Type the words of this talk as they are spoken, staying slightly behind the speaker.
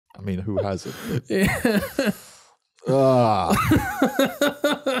I mean, who hasn't? Yeah.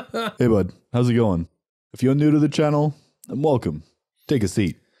 Hey, bud. How's it going? If you're new to the channel, then welcome. Take a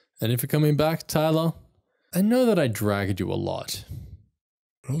seat. And if you're coming back, Tyler, I know that I dragged you a lot.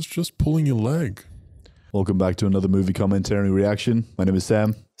 I was just pulling your leg. Welcome back to another movie commentary reaction. My name is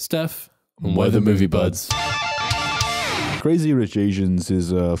Sam. Steph, and we're the Movie Budz. Crazy Rich Asians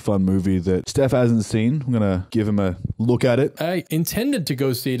is a fun movie that Steph hasn't seen. I'm going to give him a look at it. I intended to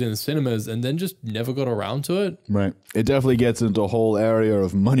go see it in the cinemas and then just never got around to it. Right. It definitely gets into a whole area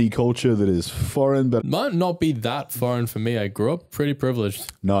of money culture that is foreign, but Might not be that foreign for me. I grew up pretty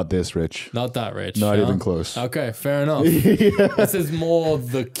privileged. not this rich. Not that rich. Not huh? even close. Okay, fair enough. This is more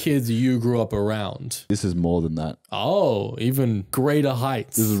the kids you grew up around. This is more than that. Oh, even greater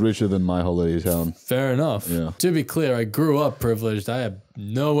heights. This is richer than my holiday town. Fair enough. Yeah. To be clear, I grew up privileged. I am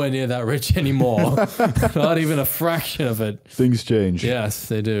nowhere near that rich anymore. Not even a fraction of it. Things change. Yes,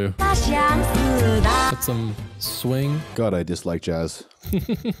 they do. Got some swing. God, I dislike jazz.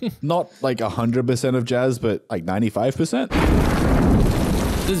 Not like 100% of jazz, but like 95%.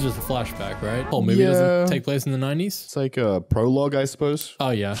 This is just a flashback, right? Whole movie Yeah. doesn't take place in the 90s? It's like a prologue, I suppose.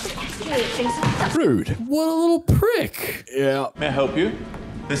 Oh, yeah. Rude. What a little prick. Yeah. May I help you?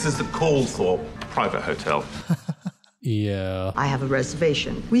 This is the Callthorpe private hotel. Yeah. I have a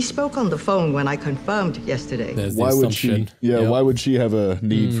reservation. We spoke on the phone when I confirmed yesterday. There's the Why would she? assumption. Yeah, Yep. why would she have a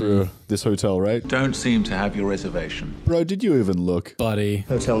need for this hotel, right? Don't seem to have your reservation. Bro, did you even look? Buddy.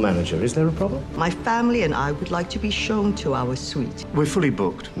 Hotel manager, is there a problem? My family and I would like to be shown to our suite. We're fully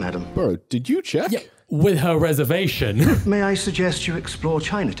booked, madam. Bro, did you check? Yeah. With her reservation. May I suggest you explore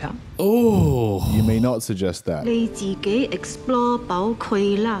Chinatown? Oh. You may not suggest that. 你自己 explore 寶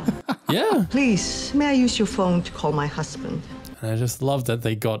區啦。 Yeah. Please, may I use your phone to call my husband? I just love that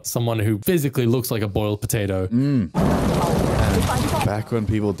they got someone who physically looks like a boiled potato. Back when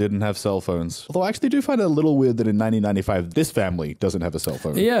people didn't have cell phones. Although I actually do find it a little weird that in 1995, this family doesn't have a cell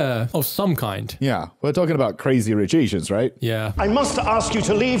phone. Yeah. Of some kind. Yeah, we're talking about Crazy Rich Asians, right? Yeah. I must ask you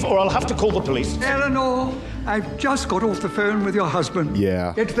to leave or I'll have to call the police. Eleanor, I've just got off the phone with your husband.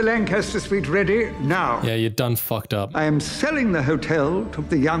 Yeah. Get the Lancaster suite ready now. Yeah, you're done fucked up. I am selling the hotel to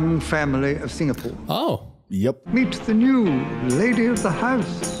the young family of Singapore. Oh. Yep. Meet the new lady of the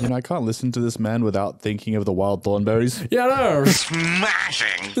house. You know, I can't listen to this man without thinking of the Wild Thornberries. Yeah, no.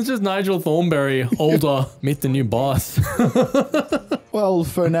 Smashing. It's just Nigel Thornberry, older. Meet the new boss. Well,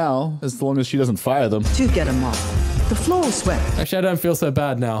 for now, as long as she doesn't fire them. To get him off. The floor's wet. Actually, I don't feel so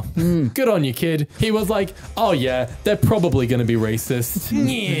bad now. Good on you, kid. He was like, oh yeah, they're probably going to be racist.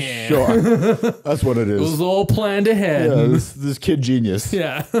 Yeah. Sure. That's what it It was is. all planned ahead. Yeah, this kid genius.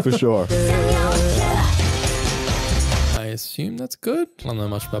 Yeah. For sure. I assume that's good. I don't know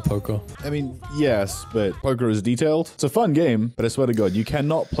much about poker. I mean, yes, but poker is detailed. It's a fun game, but I swear to God, you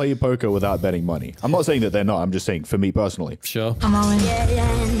cannot play poker without betting money. I'm not saying that they're not. I'm just saying for me personally. Sure. I'm all in.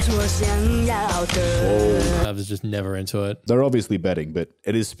 I was just never into it. They're obviously betting, but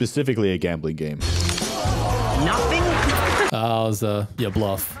it is specifically a gambling game. I was yeah,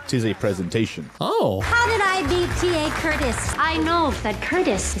 bluff. It is a presentation. Oh. How did I beat T.A. Kurtis? I know that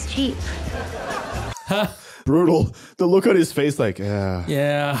Kurtis is cheap. Brutal. The look on his face like, yeah.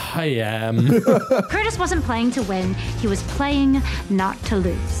 Yeah, I am. Kurtis wasn't playing to win. He was playing not to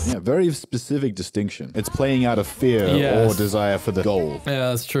lose. Yeah, very specific distinction. It's playing out of fear Yes. or desire for the goal. Yeah,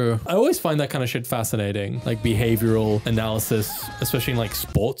 that's true. I always find that kind of shit fascinating, like behavioral analysis, especially in like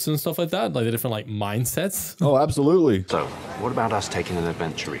sports and stuff like that, like the different like mindsets. Oh, absolutely. So, what about us taking an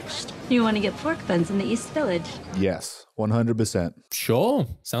adventure east? You want to get pork buns in the East Village? Yes, 100%. Sure,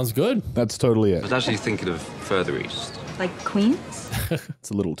 sounds good. That's totally I it. was actually thinking of further east. Like Queens? It's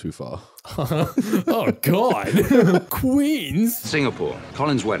a little too far. Oh God, Queens. Singapore,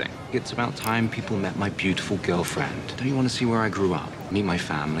 Colin's wedding. It's about time people met my beautiful girlfriend. Don't you want to see where I grew up? Meet my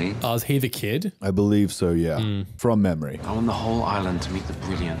family? Oh, is he the kid? I believe so, yeah. From memory. I want the whole island to meet the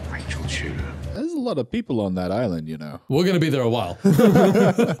brilliant Rachel Tudor. There's a lot of people on that island, you know. We're gonna be there a while.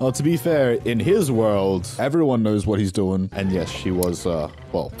 Well, to be fair, in his world, everyone knows what he's doing. And yes, she was,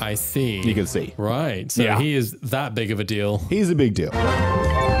 well, I see. you can see. Right. So Yeah. he is that big of a deal. He's a big deal.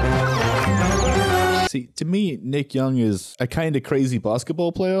 See, to me, Nick Young is a kind of crazy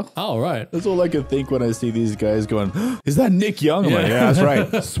basketball player. Oh, right. That's all I can think when I see these guys going, is that Nick Young? I'm like, yeah, that's right.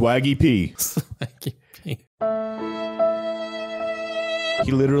 Swaggy P.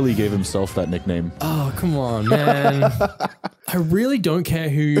 He literally gave himself that nickname. Oh, come on, man. I really don't care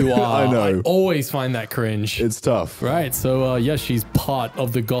who you are. I know. I always find that cringe. It's tough. Right. So, yeah, she's part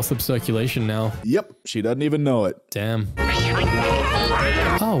of the gossip circulation now. Yep. She doesn't even know it. Damn.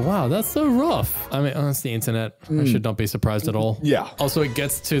 Oh, wow. That's so rough. I mean, it's the internet. I should not be surprised at all. Yeah. Also, it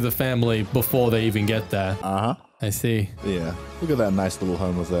gets to the family before they even get there. Uh-huh. I see. Yeah. Look at that nice little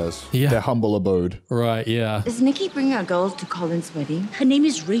home of theirs. Yeah. Their humble abode. Right, yeah. Is Nikki bringing a girl to Colin's wedding? Her name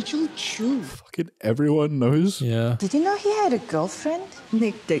is Rachel Chu. Fucking everyone knows. Yeah. Did you know he had a girlfriend?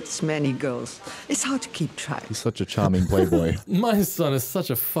 Nick dates many girls. It's hard to keep track. He's such a charming playboy. My son is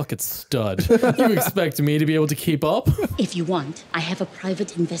such a fucking stud. You expect me to be able to keep up? If you want, I have a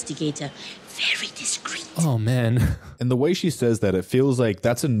private investigator. Very discreet. Oh, man. And the way she says that, it feels like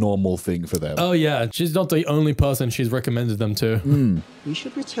that's a normal thing for them. Oh, yeah. She's not the only person she's recommended them to. We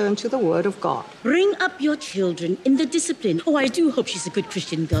should return to the Word of God. Bring up your children in the discipline. Oh, I do hope she's a good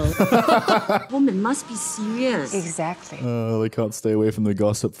Christian girl. Woman must be serious. Exactly. They can't stay away from the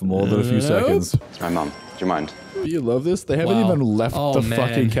gossip for more than a few seconds. It's my mum. Do you mind? Do you love this? They haven't even left the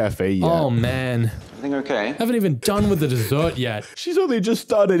fucking cafe yet. Oh, man. Everything okay? Haven't even done with the dessert yet. She's only just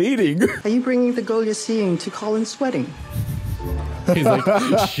started eating. Are you bringing the girl you're seeing to Colin's wedding? He's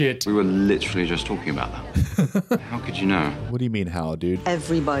like, shit. We were literally just talking about that. How could you know? What do you mean how, dude?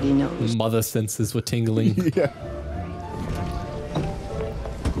 Everybody knows. Mother senses were tingling. Yeah.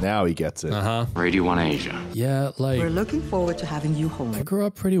 Now he gets it. Uh-huh. Radio 1 Asia. Yeah, like, We're looking forward to having you home. I grew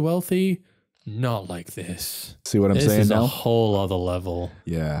up pretty wealthy. Not like this. See what I'm This saying is now? a whole other level.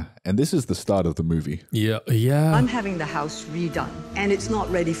 Yeah. And this is the start of the movie. Yeah, yeah. I'm having the house redone, and it's not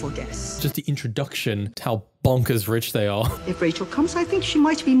ready for guests. Just the introduction to how bonkers rich they are. If Rachel comes, I think she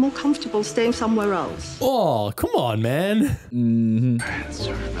might be more comfortable staying somewhere else. Oh, come on, man.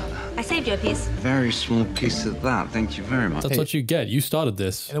 Sorry about that. I saved you a piece. Very small piece of that. Thank you very much. That's what you get. You started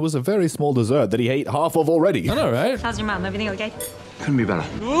this. And it was a very small dessert that he ate half of already. I know, right? How's your mom? Everything okay? Couldn't be better.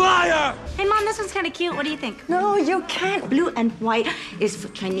 Hey, Mom, this one's kind of cute. What do you think? No, you can't. Blue and white is for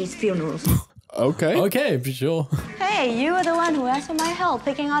Chinese funerals. Okay. Okay, for sure. Hey, you were the one who asked for my help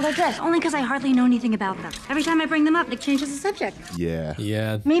picking out the dress. Only because I hardly know anything about them. Every time I bring them up, Nick changes the subject. Yeah.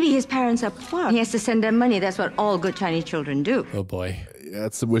 Yeah. Maybe his parents are poor. He has to send them money. That's what all good Chinese children do. Oh, boy.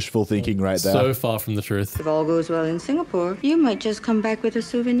 That's some wishful thinking right there. So far from the truth. If all goes well in Singapore, you might just come back with a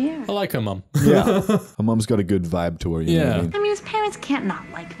souvenir. I like her mum. Yeah. Her mum's got a good vibe to her, you know what I Yeah. mean? I mean, his parents can't not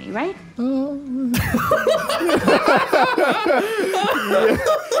like me, right?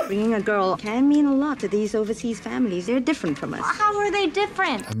 Bringing a girl can mean a lot to these overseas families. They're different from us. How are they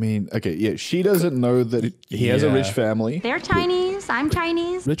different? I mean, okay, yeah, she doesn't know that he has a Yeah. rich family. They're Chinese. I'm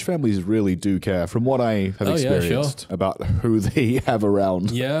Chinese. Rich families really do care, from what I have Oh, yeah, experienced, about who they have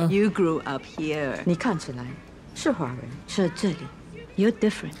around. Yeah. You grew up here. 你看起来是华人，是这里。You're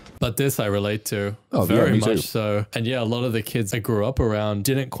different. But this I relate to Oh, yeah, very me much too. so. And yeah, a lot of the kids I grew up around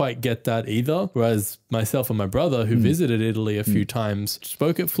didn't quite get that either. Whereas myself and my brother, who visited Italy a few times,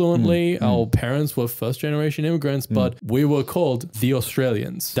 spoke it fluently. Our parents were first generation immigrants, but we were called the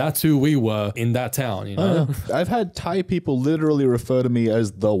Australians. That's who we were in that town, you know? I've had Thai people literally refer to me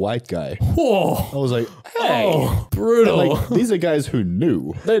as the white guy. Whoa. I was like, Hey, oh, brutal. like, these are guys who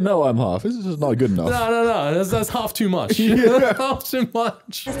knew. They know I'm half. This is just not good enough. No. That's half too much. Half too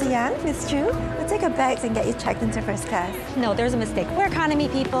much. Mr. Yan, Miss Chu, we'll take our bags and get you checked into first class. No, there's a mistake. We're economy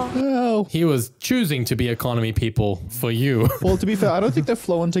people. Well, He was choosing to be economy people for you. well, to be fair, I don't think they've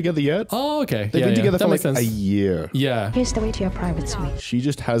flown together yet. Oh, okay. They've been together that for makes like sense. a year. Yeah. Here's the way to your private suite. She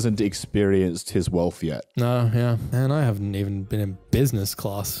just hasn't experienced his wealth yet. No, yeah. And I haven't even been in business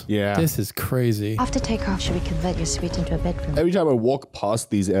class. Yeah. This is crazy. After takeoff, should we convert your suite into a bedroom? Every time I walk past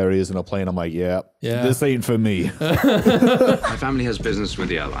these areas in a plane, I'm like, yeah, Yeah. this ain't for me. My family has business with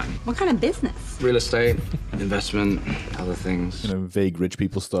the airline. What kind of business? Real estate, investment, other things. You know, vague rich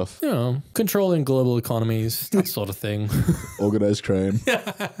people stuff. You know, controlling global economies, that sort of thing. Organized crime.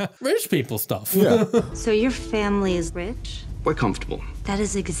 Rich people stuff. Yeah. So your family is rich? We're comfortable. That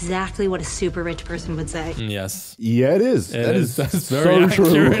is exactly what a super rich person would say. Yes. Yeah, it is. It That is. is That's very so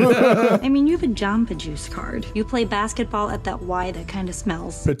true. I mean, you have a Jamba Juice card. You play basketball at that Y that kind of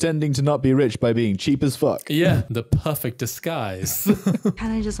smells. Pretending to not be rich by being cheap as fuck. Yeah, the perfect disguise.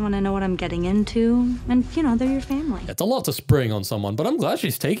 Kind of just want to know what I'm getting into. And, you know, they're your family. It's a lot to spring on someone, but I'm glad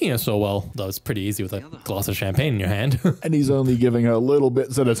she's taking it so well. Though it's pretty easy with a glass of champagne in your hand. And he's only giving her little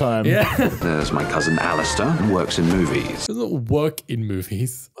bits at a time. Yeah. There's my cousin Alistair, who works in movies. Doesn't work in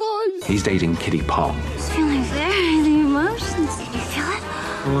movies. He's dating Kitty Pong. Feeling very the emotions. Can you feel it?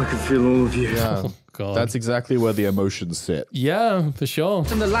 Oh, I can feel all of you. Yeah. God. That's exactly where the emotions sit. Yeah, for sure.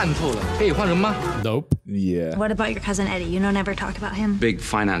 Nope. Yeah. What about your cousin Eddie? You don't ever talk about him? Big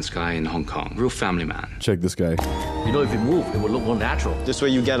finance guy in Hong Kong. Real family man. Check this guy. You know, if you move, it will look more natural. This way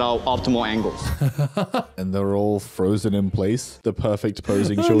you get our optimal angles. And they're all frozen in place. The perfect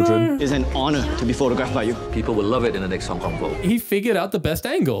posing children. It's an honor to be photographed by you. People will love it in the next Hong Kong Vogue. He figured out the best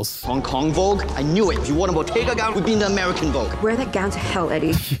angles. Hong Kong Vogue? I knew it. If you want a Bottega gown, we'd be in the American Vogue. Wear that gown to hell,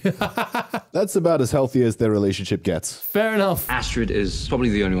 Eddie. That's about as healthy as their relationship gets. Fair enough. Astrid is probably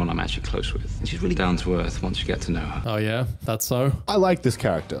the only one I'm actually close with. And she's really down to earth once you get to know her. Oh yeah, that's so. I like this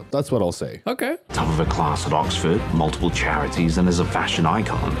character. That's what I'll say. Okay. Top of her class at Oxford, multiple charities, and as a fashion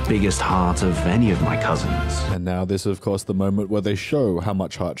icon. Biggest heart of any of my cousins. And now this, of course, the moment where they show how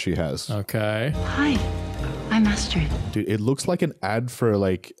much heart she has. Okay. Hi, I'm Astrid. Dude, it looks like an ad for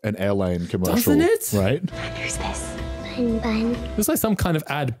like an airline commercial. Doesn't it? Right? Who's this? Bun. Looks like some kind of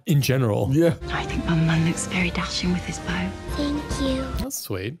ad in general. Yeah. I think my mum looks very dashing with this bow. Thank you. That's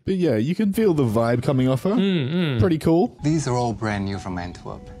sweet. But yeah, you can feel the vibe coming off her. Pretty cool. These are all brand new from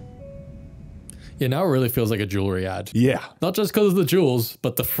Antwerp. Yeah, now it really feels like a jewelry ad. Yeah. Not just because of the jewels,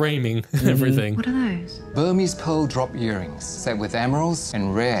 but the framing and everything. What are those? Burmese pearl drop earrings set with emeralds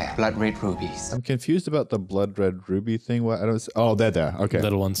and rare blood red rubies. I'm confused about the blood red ruby thing. What I don't. Oh, they're there. Okay.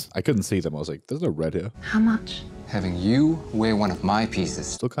 Little ones. I couldn't see them. I was like, there's no red here. How much? Having you wear one of my pieces.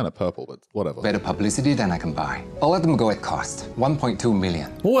 Still kind of purple, but whatever. Better publicity than I can buy. I'll let them go at cost. 1.2 million.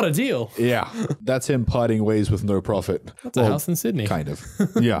 What a deal. Yeah. That's him parting ways with no profit. That's a house in Sydney. Kind of.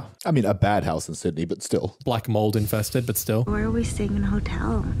 Yeah. I mean, a bad house in Sydney, but still. Black mold infested, but still. Why are we staying in a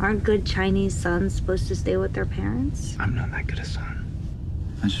hotel? Aren't good Chinese sons supposed to stay with their parents? I'm not that good a son.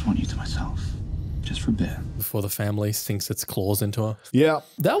 I just want you to myself. Just for a bit. Before the family sinks its claws into her. Yeah.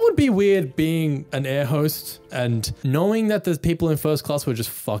 That would be weird being an air host and knowing that there's people in first class who are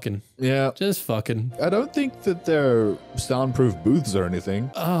just fucking. Yeah. Just fucking. I don't think that they're soundproof booths or anything.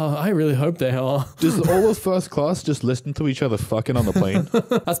 Oh, I really hope they are. Does all of first class just listen to each other fucking on the plane?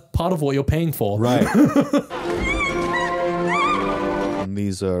 That's part of what you're paying for. Right. And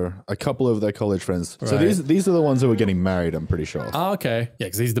these are a couple of their college friends. So Right. these are the ones who are getting married, I'm pretty sure. Ah, okay. Yeah,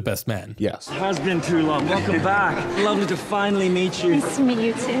 because he's the best man. Yes. It has been too long. Welcome back. Lovely to finally meet you. Nice to meet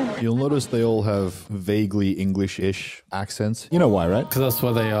you too. You'll notice they all have vaguely English-ish accents. You know why, right? Because that's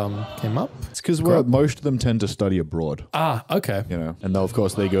where they came up? It's because most of them tend to study abroad. Ah, okay. You know, and of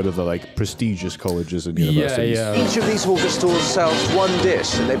course they go to the like prestigious colleges and universities. Yeah, yeah. Each of these hawker stores sells one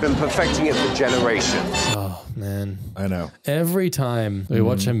dish, and they've been perfecting it for generations. Oh, man. I know. Every time we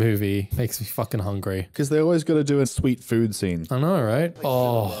watch a movie, makes me fucking hungry. Because they always got to do a sweet food scene. I know, right?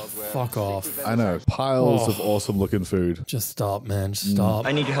 Oh, fuck off. I know. Piles of awesome looking food. Just stop, man. Just stop.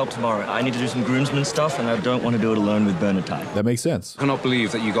 I need your help tomorrow. I need to do some groomsman stuff, and I don't want to do it alone with Bernadette. That makes sense. I cannot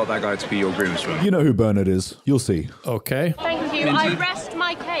believe that you got that guy to be your groomsman. You know who Bernard is. You'll see. Okay. Thank you. I rest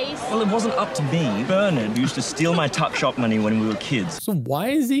my case. Well, it wasn't up to me. Bernard used to steal my tuck shop money when we were kids. So why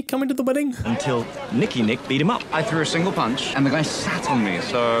is he coming to the wedding? Until Nick beat him up. I threw a single punch, and the guy sat on me,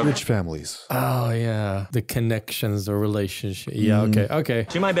 so... Rich families. Oh, yeah. The connections, the relationship. Yeah, okay.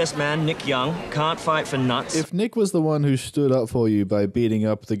 To my best man, Nick Young. Can't fight for nuts. If Nick was the one who stood up for you by beating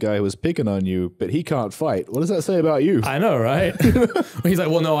up the guy who was picking on you, but he can't fight, what does that say about you? I know, right? He's like,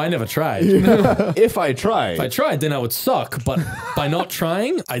 well, no, I never tried. Yeah. If I tried. If I tried, then I would suck. But by not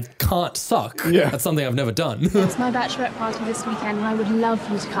trying, I can't suck. Yeah. That's something I've never done. It's my bachelorette party this weekend, and I would love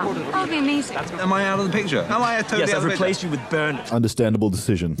you to come. That would be amazing. Am I out of the picture? Am I totally Yes, out I've of the replaced you with Bernard. Understandable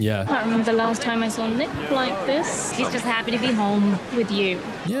decision. I Yeah. can't remember the last time I saw Nick like this. He's just happy to be home with you.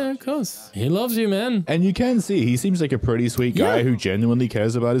 Yeah, of course. He loves you, man. And you can see he seems like a pretty sweet guy who genuinely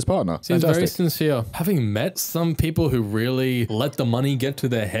cares about his partner. Seems very Fantastic. sincere. Having met some people who really let the money get to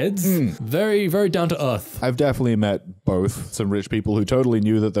their heads, very, very down to earth. I've definitely met both. Some rich people who totally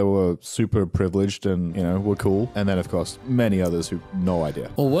knew that they were super privileged and, you know, were cool. And then, of course, many others who no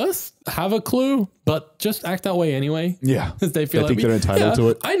idea. Or worse, have a clue, but just act that way anyway. Yeah. Because they feel They like think they're entitled to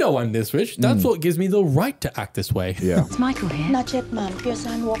it. I know I'm this rich. That's what gives me the right to act this way. Yeah. Is Michael here? Not yet, Mom. Your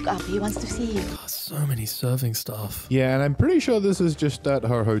son woke up. He wants to see you. So many serving staff. Yeah, and I'm pretty sure this is just at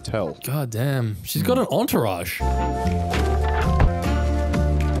her hotel. God damn. She's got an entourage. What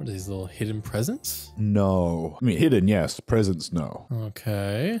are these little hidden presents? No. I mean, hidden, yes. Presents, no.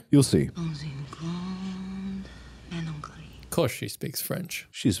 Okay. You'll see. Of course she speaks French.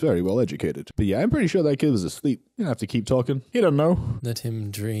 She's very well educated. But yeah, I'm pretty sure that kid was asleep. You don't have to keep talking. He don't know. Let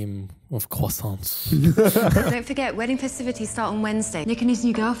him dream of croissants. Don't forget, wedding festivities start on Wednesday. Nick and his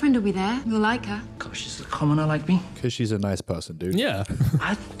new girlfriend will be there. You'll like her. Gosh, she's a commoner like me. Because she's a nice person, dude. Yeah.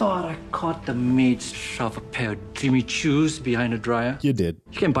 I thought I caught the maid shove a pair of Jimmy Choos behind the dryer. You did.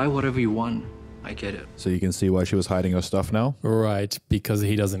 You can buy whatever you want. I get it. So you can see why she was hiding her stuff now? Right, because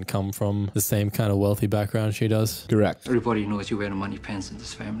he doesn't come from the same kind of wealthy background she does. Correct. Everybody knows you wear the money pants in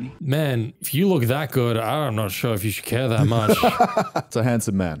this family. Man, if you look that good, I'm not sure if you should care that much. It's a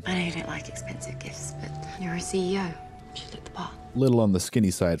handsome man. I know you don't like expensive gifts, but you're a CEO. You should hit the bar. Little on the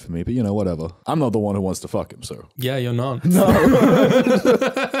skinny side for me, but you know, whatever. I'm not the one who wants to fuck him, so. Yeah, you're not. No.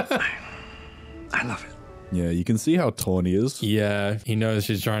 I love it. Yeah, you can see how torn he is. Yeah, he knows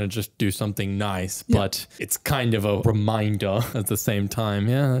she's trying to just do something nice, but it's kind of a reminder at the same time.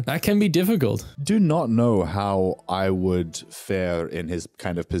 Yeah, that can be difficult. Do not know how I would fare in his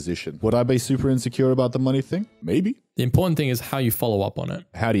kind of position. Would I be super insecure about the money thing? Maybe. The important thing is how you follow up on it.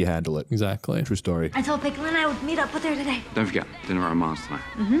 How do you handle it? Exactly. True story. I told Pickle and I would meet up with her today. Don't forget, dinner at our mom's tonight.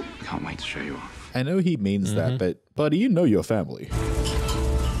 Mm-hmm. Can't wait to show you off. I know he means that, but buddy, you know your family.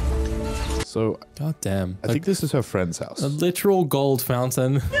 So, God damn. I think this is her friend's house. A literal gold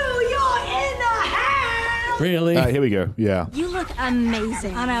fountain. New York in the house! Really? Here we go. Yeah. You look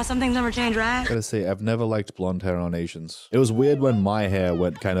amazing. I know, some things never change, right? Gotta say, I've never liked blonde hair on Asians. It was weird when my hair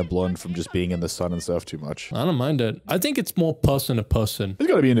went kind of blonde from just being in the sun and stuff too much. I don't mind it. I think it's more person to person. It's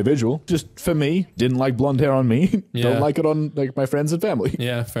gotta be individual. Just for me, didn't like blonde hair on me. Yeah. Don't like it on like my friends and family.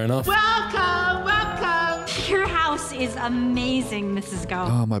 Yeah, fair enough. Welcome, welcome. Your house is amazing, Mrs. Go.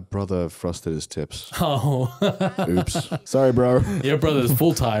 Oh, my brother frosted his tips. Oh. Oops. Sorry, bro. Your brother's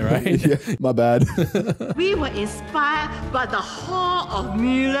full tie, right? Yeah, my bad. We were inspired by the Hall of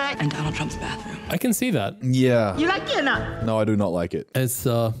Music and Donald Trump's bathroom. I can see that. Yeah. You like it or not? No, I do not like it. It's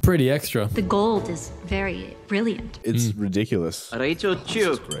pretty extra. The gold is very brilliant. It's ridiculous. Rachel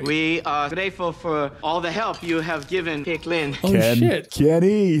Chu, we are grateful for all the help you have given Pick Lin. Oh, shit.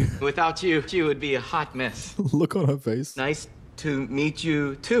 Kenny. Without you, Chu would be a hot mess. Look on her face. Nice to meet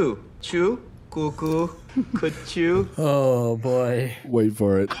you too. Chu, cuckoo, could Chu. Oh, boy. Wait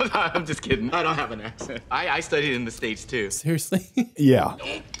for it. I'm just kidding. I don't have an accent. I studied in the States too. Seriously? Yeah.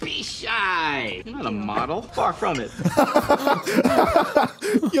 Don't be shy. You're not a model. Far from it.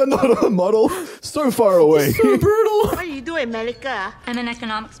 You're not a model. So far away. So brutal. What are you doing, Melika? I'm an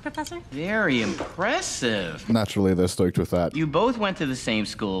economics professor. Very impressive. Naturally, they're stoked with that. You both went to the same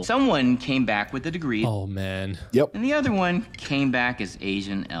school. Someone came back with a degree. Oh, man. Yep. And the other one came back as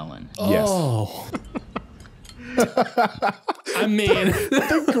Asian Ellen. Yes. Oh. I mean,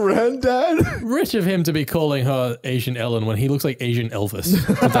 the granddad. Rich of him to be calling her Asian Ellen when he looks like Asian Elvis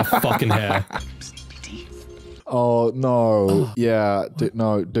with that fucking hair. Oh, no. Yeah.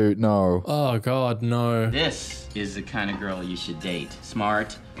 No, dude, no. Oh, God, no. This is the kind of girl you should date.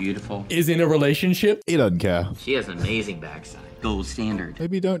 Smart, beautiful. Is in a relationship? He doesn't care. She has an amazing backside. Gold standard.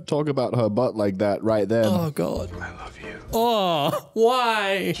 Maybe don't talk about her butt like that right then. Oh, God. I love you. Oh,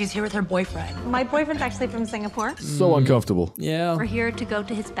 why? She's here with her boyfriend. My boyfriend's actually from Singapore. So uncomfortable. Yeah. We're here to go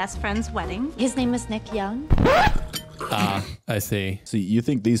to his best friend's wedding. His name is Nick Young. Ah, I see. See, you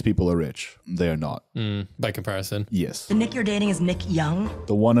think these people are rich. They're not. By comparison. Yes. The Nick you're dating is Nick Young.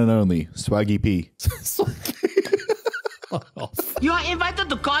 The one and only Swaggy P. You are invited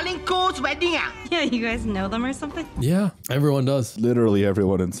to Colin Cole's wedding, ah? Yeah, you guys know them or something? Yeah, everyone does. Literally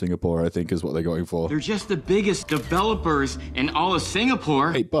everyone in Singapore, I think, is what they're going for. They're just the biggest developers in all of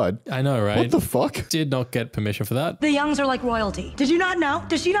Singapore. Hey, bud. I know, right? What the fuck? Did not get permission for that. The Youngs are like royalty. Did you not know?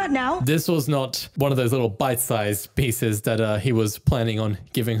 Does she not know? This was not one of those little bite-sized pieces that he was planning on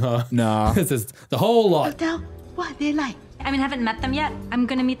giving her. Nah. This is the whole lot. Tell what they like. I mean, I haven't met them yet. I'm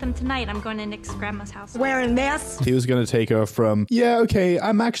gonna meet them tonight. I'm going to Nick's grandma's house. Wearing masks. He was going to take her from, yeah, okay,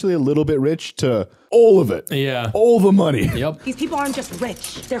 I'm actually a little bit rich, to all of it. Yeah. All the money. Yep. These people aren't just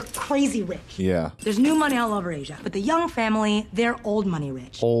rich. They're crazy rich. Yeah. There's new money all over Asia. But the Young family, they're old money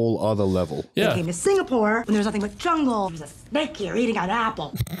rich. Whole other level. They Yeah. came to Singapore when there was nothing but jungle. There was a snake here eating an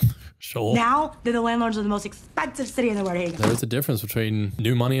apple. Sure. Now, they're the landlords of the most expensive city in the world. Here you go. There is a difference between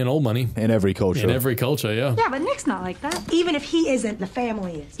new money and old money. In every culture. In every culture, yeah. Yeah, but Nick's not like that. Even if he isn't, the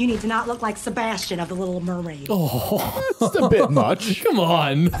family is. You need to not look like Sebastian of The Little Mermaid. Oh, It's a bit much. come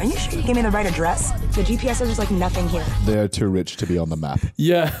on. Are you sure you gave me the right address? The GPS says there's like nothing here. They're too rich to be on the map.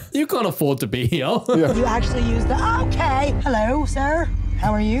 Yeah, you can't afford to be here. Yeah. You actually use the, okay. Hello, sir.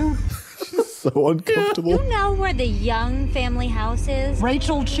 How are you? So uncomfortable. You know where the Young family house is?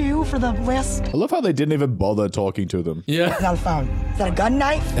 Rachel Chu for the list. I love how they didn't even bother talking to them. Yeah. It's on the phone. Is that a gun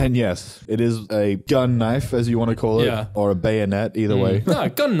knife? And yes, it is a gun knife, as you want to call it. Yeah. Or a bayonet, either way. No,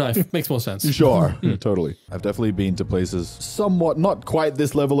 gun knife makes more sense. Sure. Totally. I've definitely been to places somewhat, not quite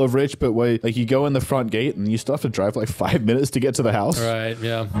this level of rich, but where like you go in the front gate and you still have to drive like 5 minutes to get to the house. Right,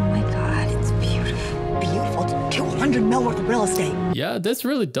 yeah. Oh my God, it's beautiful. Beautiful. It's $100 million worth of real estate. Yeah, this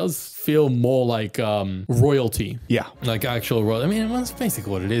really does feel more like royalty. Yeah. Like actual royalty. I mean, that's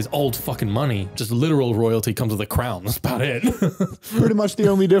basically what it is. Old fucking money. Just literal royalty comes with a crown. That's about it. Pretty much the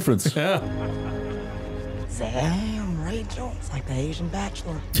only difference. Yeah. Damn, Rachel. It's like the Asian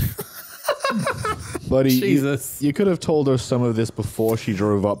Bachelor. Buddy, Jesus. You could have told her some of this before she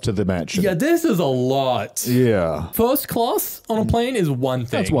drove up to the mansion. Yeah, this is a lot. Yeah. First class on a plane is one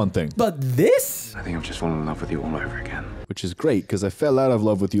thing. That's one thing. But this? I think I've just fallen in love with you all over again. Which is great, because I fell out of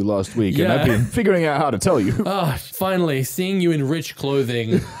love with you last week, and Yeah. I've been figuring out how to tell you. Finally, seeing you in rich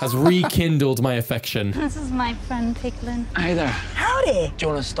clothing has rekindled my affection. This is my friend Piglet. Hey there. Howdy. Do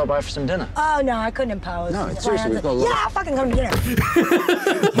you want to stop by for some dinner? Oh, no, I couldn't impose. No, seriously, we've got a lot. Yeah, I'll fucking come to dinner.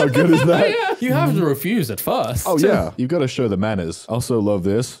 How good is that? Yeah, you have to refuse at first. Oh, yeah. You've got to show the manners. Also love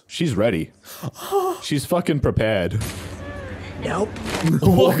this. She's ready. She's fucking prepared. Nope.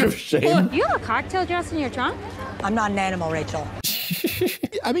 Walk of shame. You have a cocktail dress in your trunk? I'm not an animal, Rachel.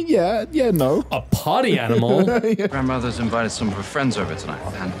 I mean, yeah, no. A party animal? Grandmother's invited some of her friends over tonight,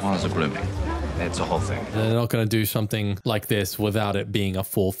 and ones are blooming. It's a whole thing. They're not going to do something like this without it being a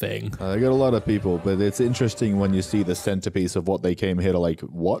full thing. They got a lot of people, but it's interesting when you see the centerpiece of what they came here to, like,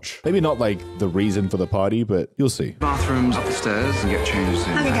 watch. Maybe not, like, the reason for the party, but you'll see. Bathrooms up the stairs and get changed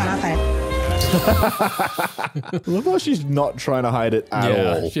in. Okay, I'll find it. Love how she's not trying to hide it at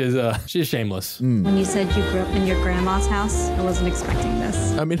all. She's shameless. When you said you grew up in your grandma's house, I wasn't expecting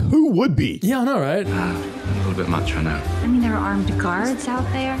this. I mean, who would be? Yeah, I know, right? A little bit much, I know. I mean, there are armed guards out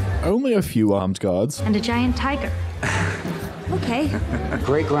there. Only a few armed guards. And a giant tiger. Okay. A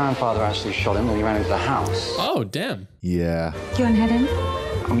great-grandfather actually shot him when he ran into the house. Oh, damn. Yeah. Do you want to head in?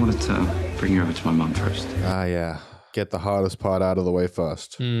 I wanted to bring you over to my mum first. Ah, yeah. Get the hardest part out of the way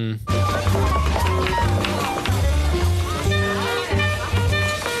first. I'm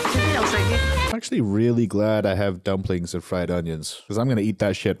actually really glad I have dumplings and fried onions, because I'm going to eat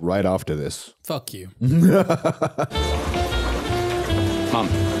that shit right after this. Fuck you. Mum.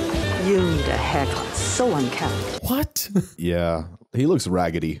 You need a haircut. So unkempt. What? Yeah. He looks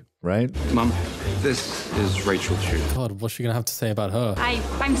raggedy, right? Mum, this is Rachel Chu. God, what's she going to have to say about her?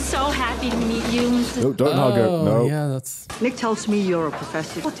 I'm so happy to meet you, Mrs. No, don't hug her. No. Yeah, that's... Nick tells me you're a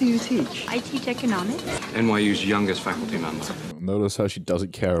professor. What do you teach? I teach economics. NYU's youngest faculty member. Notice how she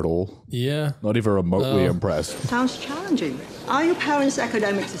doesn't care at all. Yeah. Not even remotely impressed. Sounds challenging. Are your parents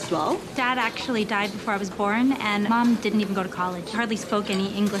academics as well? Dad actually died before I was born, and Mom didn't even go to college. Hardly spoke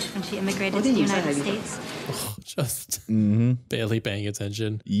any English when she immigrated to the United States. Just barely paying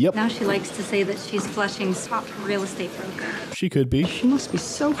attention. Yep. Now she likes to say that she's Flushing's top real estate broker. She could be. She must be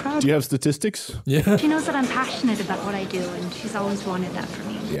so proud. Do you have statistics? Yeah. She knows that I'm passionate about what I do, and she's always wanted that for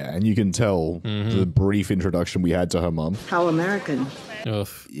me. Yeah, and you can tell the brief introduction we had to her mom. How American. Ugh.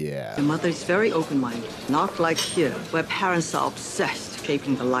 Yeah. Your mother is very open-minded. Not like here, where parents are obsessed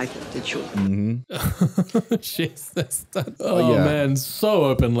shaping the life of their children. She says that. Oh, yeah. man, so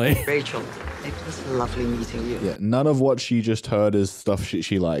openly. Rachel, it was lovely meeting you. Yeah, none of what she just heard is stuff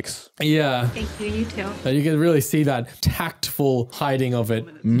she likes. Yeah. Thank you, you too. You can really see that tactful hiding of it.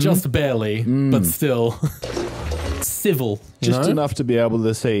 Just barely, but still. Civil. Just enough to be able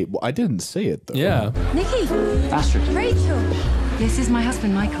to say, well, I didn't say it, though. Yeah. Nikki! Astrid. Rachel! This is my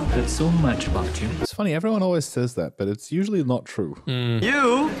husband, Michael. Heard so much about you. It's funny, everyone always says that, but it's usually not true.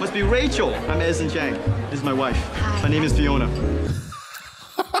 You must be Rachel. I'm Edison Chang. This is my wife. My name is Fiona.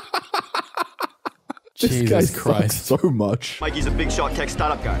 This guy Jesus Christ. sucks so much. Mikey's a big shot tech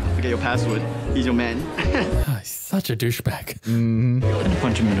startup guy. Forget your password. He's your man. He's such a douchebag. I'm gonna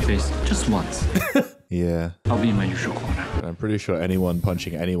punch him in the face just once. Yeah. I'll be in my usual corner. I'm pretty sure anyone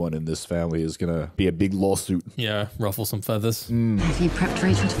punching anyone in this family is gonna be a big lawsuit. Yeah, ruffle some feathers. Have you prepped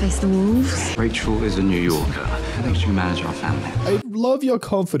Rachel to face the wolves? Rachel is a New Yorker. I think she can manage our family. I love your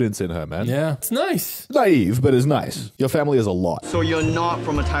confidence in her, man. Yeah, it's nice. Naive, but it's nice. Your family is a lot. So you're not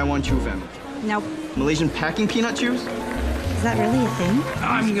from a Taiwan Chu family? Nope. Malaysian packing peanut chews? Is that really a thing?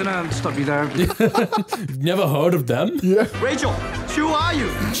 I'm gonna stop you there. You've never heard of them? Yeah. Rachel, who are you?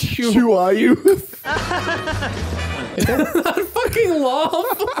 Who are you? That fucking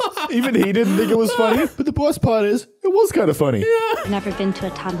laugh. Even he didn't think it was funny. But the worst part is, it was kind of funny. I've never been to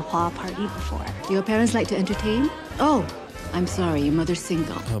a Tanhua party before. Do your parents like to entertain? Oh, I'm sorry, your mother's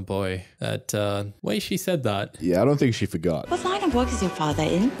single. Oh boy, that way she said that. Yeah, I don't think she forgot. What line of work is your father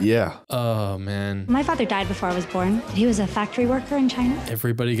in? Yeah. Oh man. My father died before I was born. He was a factory worker in China.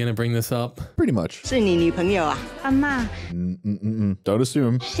 Everybody gonna bring this up? Pretty much. 是你女朋友啊? Amma, Don't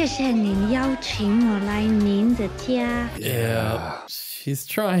assume. 谢谢您邀请我来您的家. Yeah. She's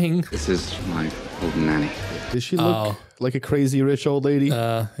trying. This is my old nanny. Does she look like a crazy rich old lady?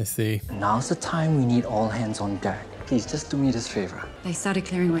 I see. Now's the time we need all hands on deck. Please, just do me this favor. They started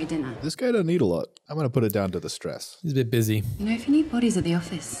clearing away dinner. This guy don't need a lot. I'm going to put it down to the stress. He's a bit busy. You know, if you need bodies at the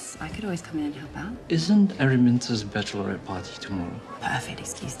office, I could always come in and help out. Isn't Araminta's bachelorette party tomorrow? Perfect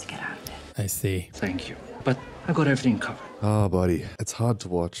excuse to get out of there. I see. Thank you. But I got everything covered. Oh, buddy. It's hard to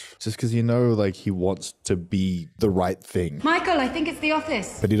watch. Just because you know, like, he wants to be the right thing. Michael, I think it's the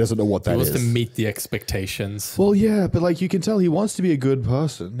office. But he doesn't know what that is. He wants to meet the expectations. Well, yeah, but, like, you can tell he wants to be a good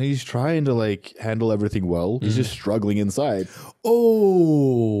person. He's trying to, like, handle everything well. He's just struggling inside.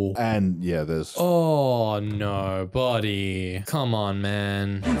 Oh. And, yeah, there's... Oh, no, buddy. Come on,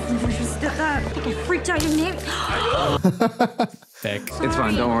 man. I think I freaked out your name. Thick. It's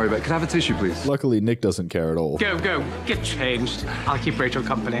fine, don't worry about it. Can I have a tissue, please? Luckily, Nick doesn't care at all. Go, get changed. I'll keep Rachel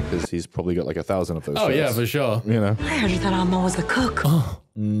company. Because he's probably got like 1,000 of those. Oh, shows. yeah, for sure. You know. I heard you thought Alma was the cook.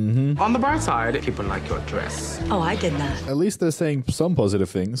 On the bright side, people like your dress. Oh, I did that. At least they're saying some positive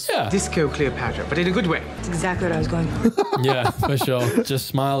things. Yeah. Disco Cleopatra, but in a good way. That's exactly what I was going for. Yeah, for sure. Just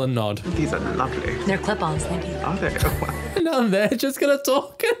smile and nod. These are lovely. They're clip-ons, thank you. Are they? No, they're just gonna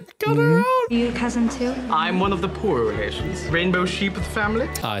talk and cut around. Are you a cousin too? I'm one of the poorer relations. Rainbow sheep of the family.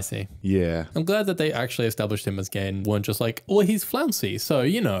 I see. Yeah. I'm glad that they actually established him as gay and weren't just like, well, he's flouncy, so,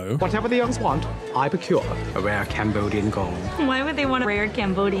 you know. Whatever the youngs want, I procure a rare Cambodian gong. Why would they want a rare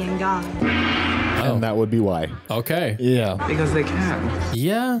Cambodian gong? And that would be why. Okay. Yeah. Because they can.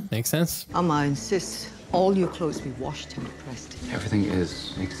 Yeah, makes sense. Alma insists all your clothes be washed and pressed. Everything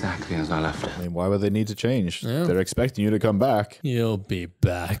is exactly as I left it. I mean, why would they need to change? Yeah. They're expecting you to come back. You'll be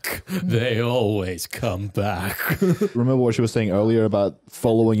back. They always come back. Remember what she was saying earlier about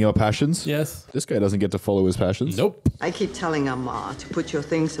following your passions? Yes. This guy doesn't get to follow his passions. Nope. I keep telling Alma to put your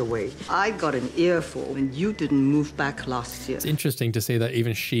things away. I got an earful when you didn't move back last year. It's interesting to see that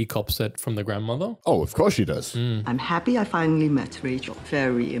even she cops it from the grandmother. Oh, of course she does. I'm happy I finally met Rachel.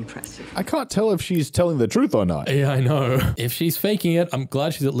 Very impressive. I can't tell if she's telling the truth or not. Yeah, I know. If she's faking it, I'm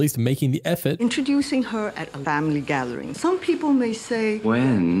glad she's at least making the effort. Introducing her at a family gathering. Some people may say,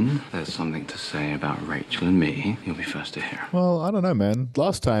 When there's something to say about Rachel and me, you'll be first to hear. Well, I don't know, man.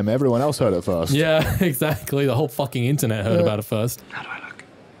 Last time, everyone else heard it first. Yeah, exactly. The whole fucking internet heard about it first. How do I look?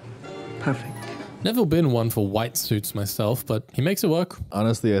 perfect. Never been one for white suits myself, but he makes it work.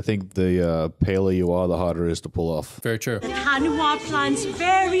 Honestly, I think the paler you are, the harder it is to pull off. Very true. Hanwha plants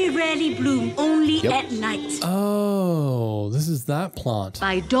very rarely bloom, only at night. Oh, this is that plant.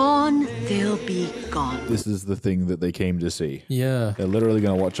 By dawn, they'll be gone. This is the thing that they came to see. Yeah. They're literally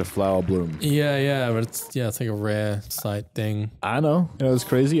going to watch a flower bloom. Yeah, but it's like a rare sight thing. I know. You know, it's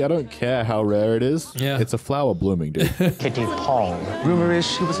crazy. I don't care how rare it is. Yeah. It's a flower blooming, dude. Kitty Pong. Rumor is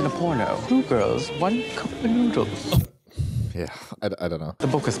she was in a porno. 2 girls, 1 cup of noodles. Yeah, I don't know. The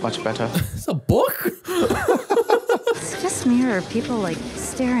book is much better. It's a book? It's just me or people like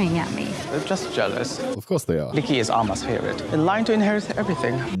staring at me. They're just jealous. Of course they are. Licky is Alma's favorite. In line to inherit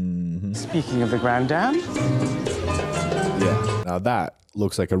everything. Mm-hmm. Speaking of the granddam. Yeah. Now that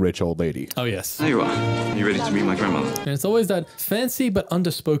looks like a rich old lady. Oh, yes. There you are. You ready to meet my grandmother? And it's always that fancy but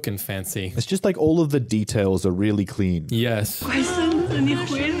underspoken fancy. It's just like all of the details are really clean. Yes.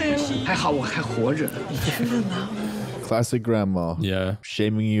 Classic grandma. Yeah.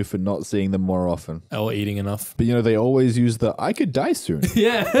 Shaming you for not seeing them more often. Or eating enough. But you know, they always use the, I could die soon.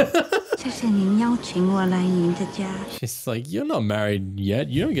 Yeah. 这是您邀请我来您的家。 She's like, you're not married yet.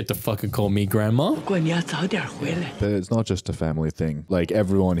 You don't get to fucking call me grandma. 不过你要早点回来。 But it's not just a family thing. Like,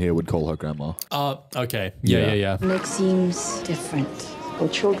 everyone here would call her grandma. Okay. Yeah. Nick seems different. When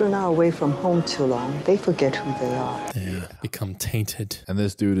children are away from home too long, they forget who they are. Yeah. Become tainted. And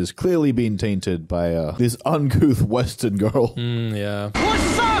this dude has clearly been tainted by this uncouth Western girl. Yeah.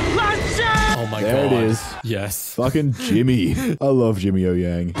 What's up, Lunch? Oh my There god. it is. Yes. Fucking Jimmy. I love Jimmy O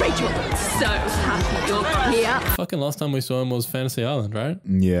Yang. Rachel, so happy you're here. Fucking last time we saw him was Fantasy Island, right?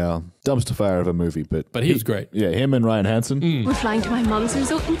 Yeah. Dumpster fire of a movie, but he was great. Yeah, him and Ryan Hansen. We're flying to my mum's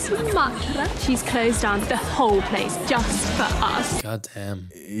resort in Sumatra. She's closed down the whole place just for us. God damn.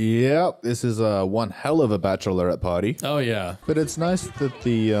 Yeah, this is one hell of a bachelorette party. Oh, yeah. But it's nice that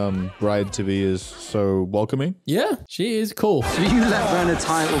the bride-to-be is so welcoming. Yeah, she is cool. So you let Bernard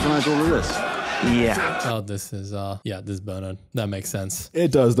Ty organize all of this? Yeah. Oh, this is Bernard. That makes sense.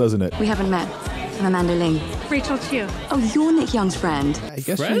 It does, doesn't it? We haven't met. I'm Amanda Ling. Rachel Chu. Oh, you're Nick Young's friend. I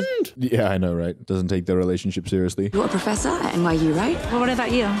guess Friend? Yeah, I know, right? Doesn't take their relationship seriously. You're a professor at NYU, right? Well, what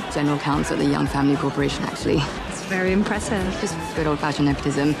about you? General counsel at the Young Family Corporation, actually. It's very impressive. Just good old-fashioned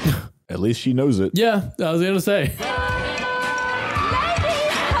nepotism. At least she knows it. Yeah, I was going to say.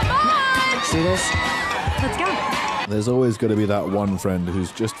 See this? Let's go. There's always got to be that one friend who's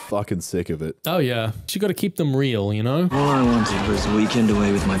just fucking sick of it. Oh yeah, you got to keep them real, you know? All I wanted was a weekend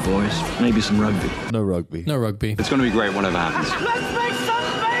away with my boys. Maybe some rugby. No rugby. No rugby. It's going to be great, whatever happens. Let's make some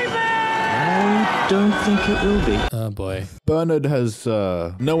baby! I don't think it will be. Oh boy. Bernard has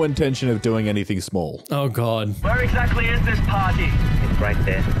no intention of doing anything small. Oh god. Where exactly is this party? It's right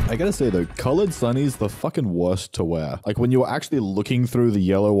there. I gotta say though, colored sunnies the fucking worst to wear. Like when you're actually looking through the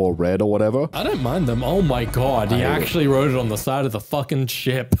yellow or red or whatever. I don't mind them. Oh my god, he actually wrote it on the side of the fucking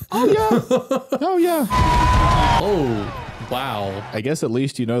ship. Oh yeah. Oh yeah. Oh. Wow. I guess at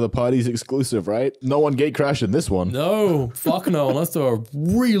least you know the party's exclusive, right? No one gate crashed in this one. No, fuck no, unless they're a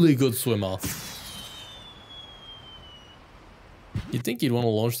really good swimmer. You'd think you'd want to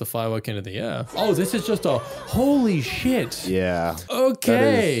launch the firework into the air. Oh, this is just a holy shit. Yeah.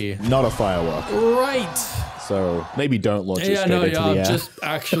 Okay. That is not a firework. Right. So maybe don't launch it straight into the air. Just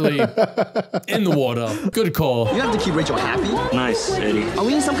actually in the water. Good call. You have to keep Rachel happy. Nice, Eddie. Are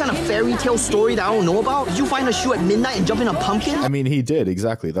we in some kind of fairy tale story that I don't know about? Did you find a shoe at midnight and jump in a pumpkin? I mean, he did,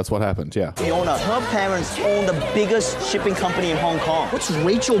 exactly. That's what happened, yeah. Fiona, her parents own the biggest shipping company in Hong Kong. What's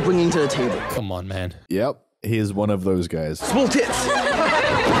Rachel bringing to the table? Come on, man. Yep. He is one of those guys. Small tits.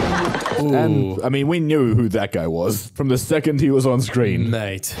 And, I mean, we knew who that guy was from the second he was on screen.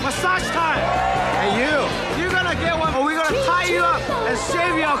 Mate. Massage time! Hey, you! You're gonna get one or we're gonna tie you up and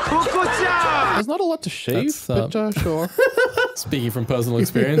shave your kukucha! There's not a lot to shave, but sure. Speaking from personal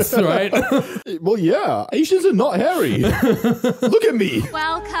experience, right? Well, yeah. Asians are not hairy. Look at me.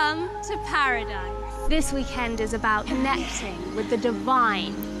 Welcome to paradise. This weekend is about connecting with the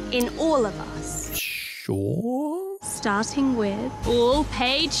divine in all of us. Sure. Starting with all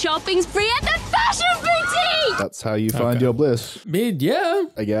paid shopping spree at the fashion boutique! That's how you find your bliss. Yeah.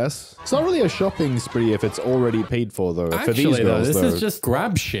 I guess. It's not really a shopping spree if it's already paid for, though. Actually, for these girls, this is just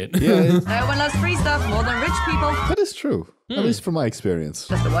grab shit. Yeah. No one loves free stuff more than rich people. That is true. At least from my experience.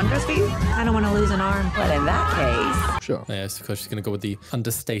 Just the one dress for you? I don't want to lose an arm. Well, in that case... Sure. Yeah, so she's going to go with the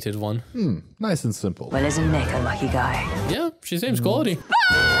understated one. Nice and simple. Well, isn't Nick a lucky guy? Yeah, she seems quality.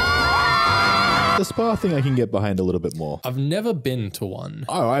 The spa thing I can get behind a little bit more. I've never been to one.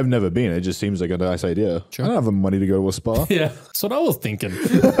 Oh, I've never been. It just seems like a nice idea. Sure. I don't have the money to go to a spa. Yeah, that's what I was thinking.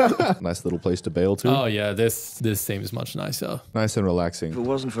 Nice little place to bail to. Oh yeah, this seems much nicer. Nice and relaxing. If it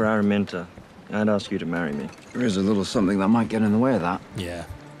wasn't for Araminta, I'd ask you to marry me. There is a little something that might get in the way of that. Yeah.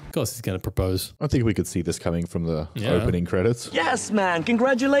 Of course he's going to propose. I think we could see this coming from the opening credits. Yes, man.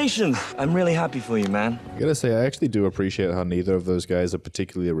 Congratulations. I'm really happy for you, man. I gotta say, I actually do appreciate how neither of those guys are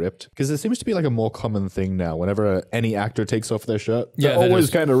particularly ripped. Because it seems to be like a more common thing now. Whenever any actor takes off their shirt, they're always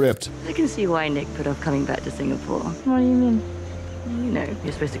kind of ripped. I can see why Nick put off coming back to Singapore. What do you mean? You know,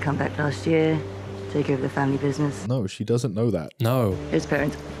 you're supposed to come back last year, take over the family business. No, she doesn't know that. No. His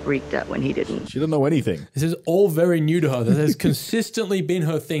parents freaked out when he didn't. She didn't know anything. This is all very new to her. This has consistently been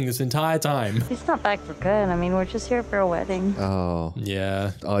her thing this entire time. He's not back for good. I mean, we're just here for a wedding. Oh.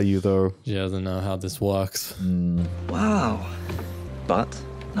 Yeah. Are you, though? She doesn't know how this works. Wow. But,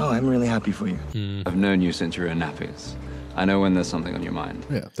 no, I'm really happy for you. I've known you since you were in nappies. I know when there's something on your mind.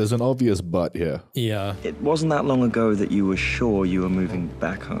 Yeah, there's an obvious but here. Yeah. It wasn't that long ago that you were sure you were moving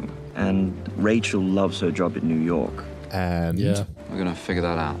back home. And Rachel loves her job in New York. And? Yeah. We're gonna figure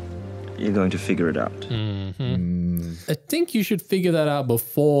that out. You're going to figure it out. I think you should figure that out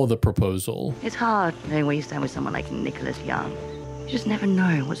before the proposal. It's hard knowing where you stand with someone like Nicholas Young. You just never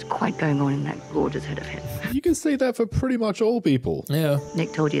know what's quite going on in that gorgeous head of his. You can say that for pretty much all people. Yeah.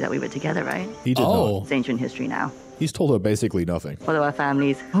 Nick told you that we were together, right? He did not. It's ancient history now. He's told her basically nothing. Although our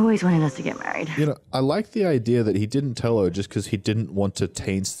families always wanted us to get married. You know, I like the idea that he didn't tell her just because he didn't want to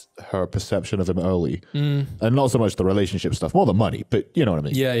taint her perception of him early. And not so much the relationship stuff, more the money, but you know what I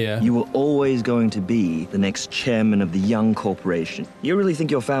mean. Yeah, yeah. You were always going to be the next chairman of the Young Corporation. You really think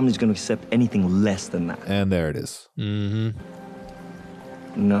your family's going to accept anything less than that? And there it is.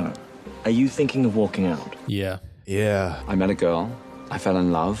 No. Are you thinking of walking out? Yeah. Yeah. I met a girl. I fell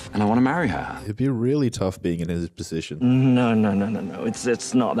in love, and I want to marry her. It'd be really tough being in his position. No.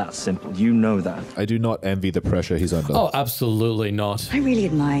 It's not that simple. You know that. I do not envy the pressure he's under. Oh, absolutely not. I really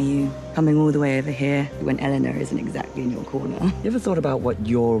admire you coming all the way over here when Eleanor isn't exactly in your corner. You ever thought about what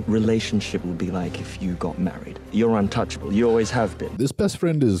your relationship would be like if you got married? You're untouchable. You always have been. This best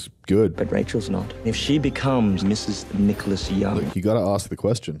friend is good. But Rachel's not. If she becomes Mrs. Nicholas Young... Look, you gotta ask the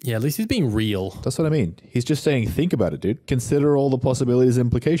question. Yeah, at least he's being real. That's what I mean. He's just saying, think about it, dude. Consider all the possibilities,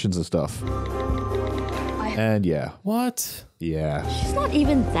 implications and stuff. And yeah. What? Yeah. She's not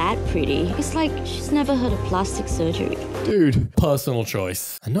even that pretty. It's like she's never heard of plastic surgery. Dude. Personal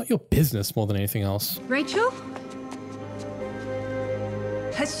choice. And not your business more than anything else. Rachel?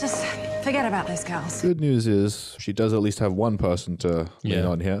 Let's just Forget about those girls. Good news is she does at least have one person to lean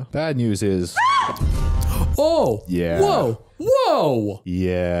on here. Bad news is... Oh! Yeah. Whoa! Whoa!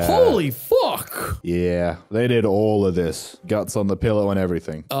 Yeah. Holy fuck! Yeah. They did all of this. Guts on the pillow and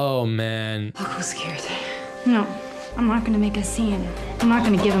everything. Oh, man. I was scared. No, I'm not going to make a scene. I'm not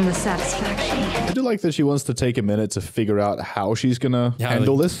going to give him the satisfaction. I do like that she wants to take a minute to figure out how she's gonna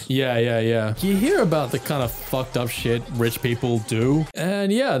handle this. Yeah. You hear about the kind of fucked up shit rich people do,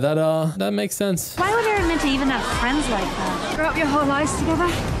 and yeah, that makes sense. Why would I admit to even have friends like that? Grow up your whole lives together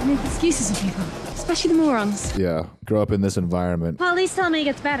and make excuses of people, especially the morons. Yeah, grow up in this environment. Well, at least tell me it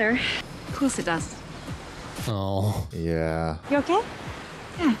gets better. Of course it does. Oh. Yeah. You okay?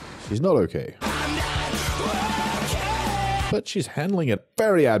 Yeah. She's not okay. But she's handling it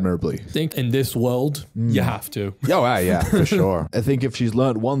very admirably. I think in this world, you have to. Oh, yeah, for sure. I think if she's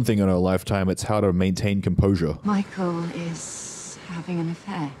learned one thing in her lifetime, it's how to maintain composure. Michael is having an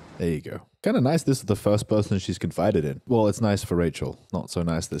affair. There you go. Kind of nice this is the first person she's confided in. Well, it's nice for Rachel. Not so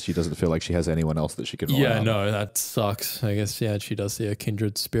nice that she doesn't feel like she has anyone else that she can rely on. No, that sucks. I guess, yeah, she does see a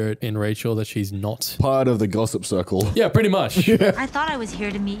kindred spirit in Rachel that she's not. Part of the gossip circle. Yeah, pretty much. I thought I was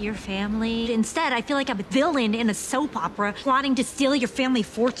here to meet your family. Instead, I feel like I'm a villain in a soap opera plotting to steal your family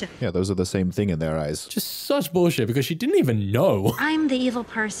fortune. Yeah, those are the same thing in their eyes. Just such bullshit because she didn't even know. I'm the evil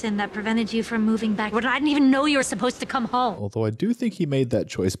person that prevented you from moving back, but I didn't even know you were supposed to come home. Although I do think he made that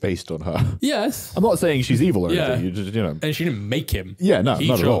choice based on her. Yes. I'm not saying she's evil or Yeah. anything. You just, you know. And she didn't make him. Yeah, no, He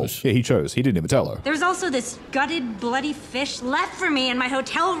not chose. at all. Yeah, he chose. He didn't even tell her. There's also this gutted, bloody fish left for me in my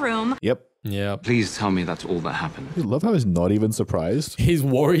hotel room. Yep. Yeah. Please tell me that's all that happened. I love how he's not even surprised. He's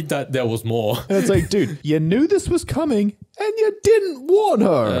worried that there was more. And it's like, dude, you knew this was coming and you didn't warn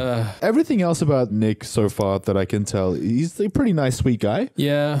her. Everything else about Nick so far that I can tell, he's a pretty nice, sweet guy.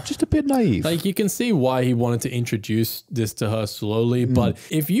 Yeah. Just a bit naive. Like, you can see why he wanted to introduce this to her slowly, but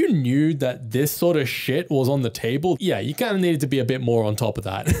if you knew that this sort of shit was on the table, yeah, you kind of needed to be a bit more on top of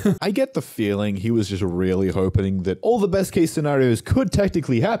that. I get the feeling he was just really hoping that all the best case scenarios could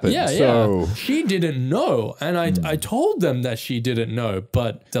technically happen. Yeah. She didn't know, and I told them that she didn't know,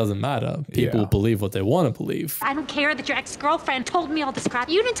 but it doesn't matter. People believe what they want to believe. I don't care that your ex-girlfriend told me all this crap.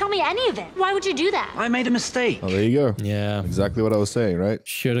 You didn't tell me any of it. Why would you do that? I made a mistake. Oh, there you go. Yeah. Exactly what I was saying, right?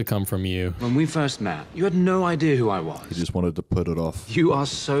 Should have come from you. When we first met, you had no idea who I was. He just wanted to put it off. You are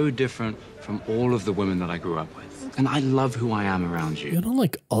so different from all of the women that I grew up with. And I love who I am around you. You're not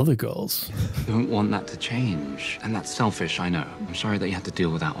like other girls. I don't want that to change. And that's selfish, I know. I'm sorry that you had to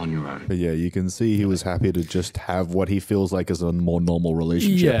deal with that on your own. But yeah, you can see he was happy to just have what he feels like is a more normal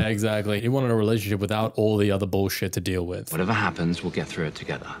relationship. Yeah, exactly. He wanted a relationship without all the other bullshit to deal with. Whatever happens, we'll get through it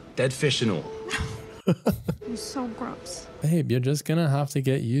together. Dead fish and all. You're so gross. Babe, you're just gonna have to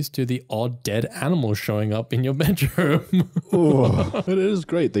get used to the odd dead animal showing up in your bedroom. But it is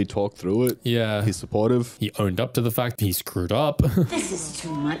great. They talk through it. Yeah. He's supportive. He owned up to the fact he screwed up. This is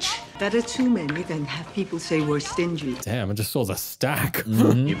too much. Better too many than have people say we're stingy. Damn, I just saw the stack.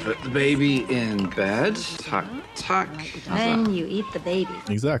 You put the baby in bed. Tuck, tuck. Then you eat the baby.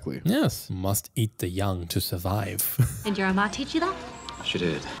 Exactly. Yes. Must eat the young to survive. Did your mama teach you that? She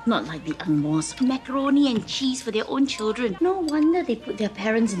did. Not like the Angmos. Macaroni and cheese for their own children. No wonder they put their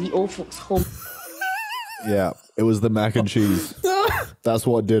parents in the old folks' home. Yeah, it was the mac and cheese. That's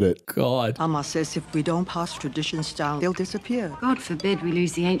what did it. God. Amma says if we don't pass traditions down, they'll disappear. God forbid we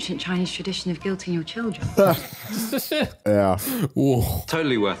lose the ancient Chinese tradition of guilting your children. Yeah. Ooh.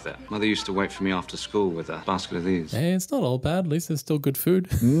 Totally worth it. Mother used to wait for me after school with a basket of these. Hey, it's not all bad. At least it's still good food.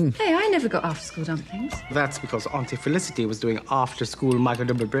 Hey, I never got after-school dumplings. That's because Auntie Felicity was doing after-school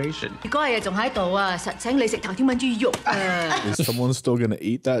microdermabrasion. Is someone still going to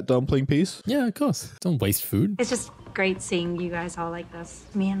eat that dumpling piece? Yeah, of course. Don't waste food. It's just great seeing you guys all like this.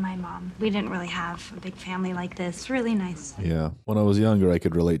 Me and my mom. We didn't really have a big family like this. It's really nice. Yeah. When I was younger, I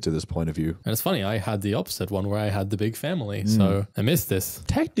could relate to this point of view. And it's funny, I had the opposite one where I had the big family. So I missed this.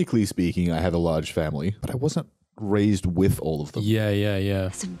 Technically speaking, I had a large family, but I wasn't raised with all of them. Yeah.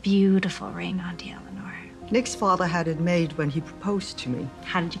 It's a beautiful ring, Auntie Eleanor. Nick's father had it made when he proposed to me.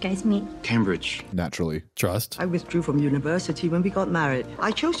 How did you guys meet? Cambridge. Naturally. Trust. I withdrew from university when we got married.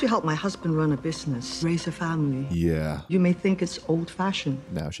 I chose to help my husband run a business, raise a family. Yeah. You may think it's old-fashioned.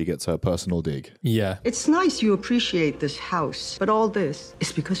 Now she gets her personal dig. Yeah. It's nice you appreciate this house, but all this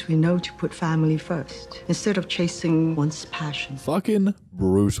is because we know to put family first, instead of chasing one's passion. Fucking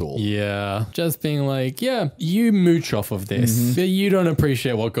brutal. Yeah. Just being like, yeah, you mooch off of this, but you don't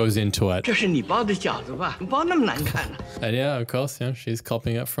appreciate what goes into it. And yeah, of course, yeah, she's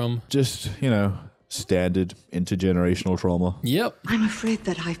copying it from... Just, standard intergenerational trauma. Yep. I'm afraid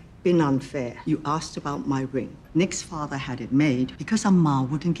that I've been unfair. You asked about my ring. Nick's father had it made because Amma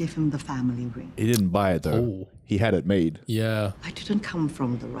wouldn't give him the family ring. He didn't buy it, though. Oh. He had it made. Yeah. I didn't come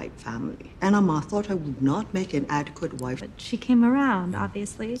from the right family. And Amma thought I would not make an adequate wife. But she came around,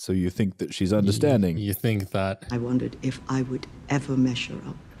 obviously. So you think that she's understanding? You think that? I wondered if I would ever measure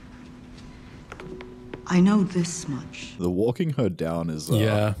up. I know this much. The walking her down is...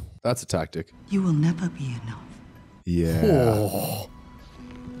 yeah. That's a tactic. You will never be enough. Yeah. Oh.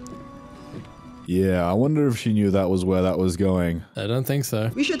 Yeah, I wonder if she knew that was where that was going. I don't think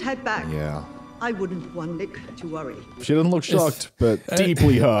so. We should head back. Yeah. I wouldn't want Nick to worry. She doesn't look shocked, but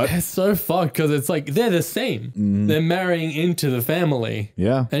deeply hurt. It's so fucked because it's like they're the same. They're marrying into the family.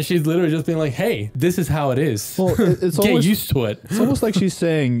 Yeah. And she's literally just being like, hey, this is how it is. Well, it's Get almost, used to it. It's almost like she's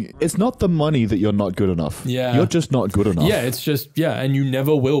saying, it's not the money that you're not good enough. Yeah. You're just not good enough. Yeah, it's just, and you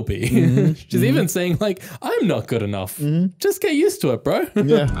never will be. She's even saying like, I'm not good enough. Just get used to it, bro.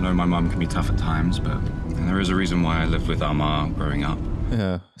 Yeah. I know my mum can be tough at times, but there is a reason why I lived with Amma growing up.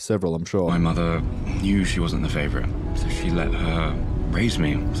 Yeah, several, I'm sure. My mother knew she wasn't the favorite, so she let her raise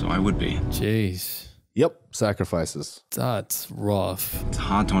me so I would be. Jeez. Yep, sacrifices. That's rough. It's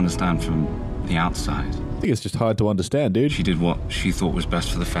hard to understand from the outside. I think it's just hard to understand, dude. She did what she thought was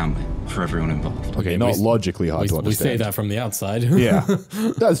best for the family, for everyone involved. Okay, not logically hard to understand. We say that from the outside. Yeah,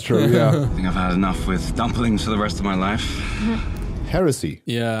 that's true, yeah. I think I've had enough with dumplings for the rest of my life. Heresy.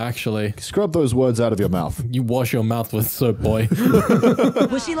 Yeah, actually. Scrub those words out of your mouth. You wash your mouth with soap, boy.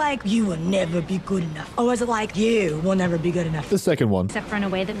 Was she like, you will never be good enough? Or was it like, you will never be good enough? The second one. Except for in a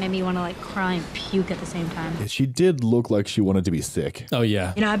way that made me want to like cry and puke at the same time. She did look like she wanted to be sick. Oh,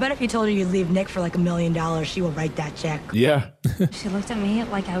 yeah. You know, I bet if you told her you'd leave Nick for like $1 million, she will write that check. Yeah. She looked at me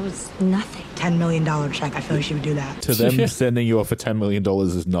like I was nothing. $10 million check. I feel like she would do that. To them, sending you off for $10 million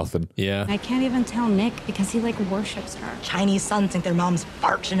is nothing. Yeah. I can't even tell Nick because he like worships her. Chinese sons think their mom's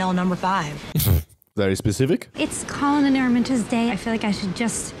fart Chanel number 5. Very specific. It's Colin and Araminta's day. I feel like I should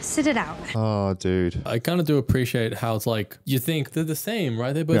just sit it out. Oh, dude. I kind of do appreciate how it's like, you think they're the same,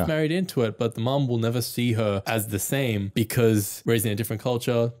 right? They're both married into it, but the mom will never see her as the same because raising a different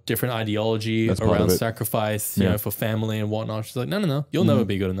culture, different ideology around sacrifice, you know, for family and whatnot. She's like, no. You'll never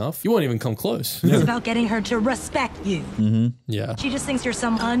be good enough. You won't even come close. It's about getting her to respect you. Yeah. She just thinks you're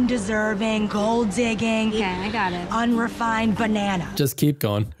some undeserving, gold-digging, I got it. unrefined banana. Just keep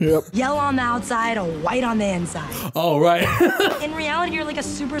going. Yep. Yellow on the outside, white on the inside. Oh, right. In reality, you're like a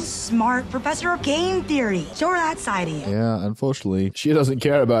super smart professor of game theory. Show her that side of you. Yeah, unfortunately, she doesn't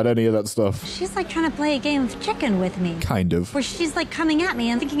care about any of that stuff. She's like trying to play a game of chicken with me. Kind of. Where she's like coming at me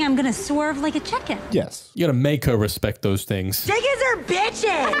and thinking I'm gonna swerve like a chicken. Yes. You gotta make her respect those things. Chickens are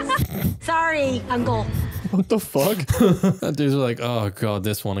bitches! Sorry, uncle. What the fuck? That dude's like, oh god,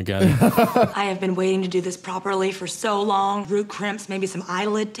 this one again. I have been waiting to do this properly for so long. Root crimps, maybe some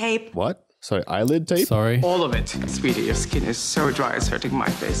eyelid tape. What? Sorry, eyelid tape? Sorry. All of it. Sweetie, your skin is so dry it's hurting my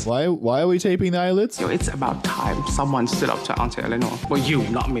face. Why are we taping the eyelids? Yo, it's about time someone stood up to Auntie Eleanor. Well, you,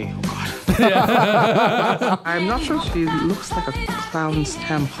 not me. Oh, God. I'm not sure she looks like a clown's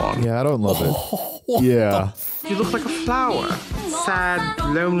tampon. Yeah, I don't love it. Yeah. You look like a flower. Sad,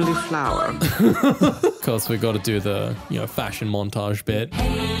 lonely flower. Of course, we got to do the, fashion montage bit.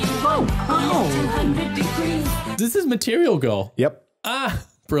 This is Material Girl. Yep. Ah,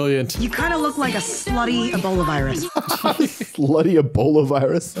 brilliant. You kind of look like a slutty Ebola virus. Slutty Ebola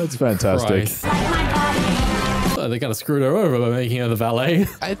virus? That's fantastic. They kind of screwed her over by making her the valet.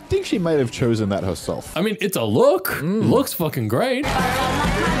 I think she might have chosen that herself. I mean, it's a look. Looks fucking great.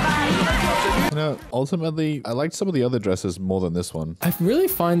 You know, ultimately, I liked some of the other dresses more than this one. I really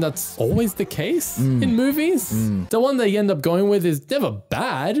find that's always the case in movies. The one they end up going with is never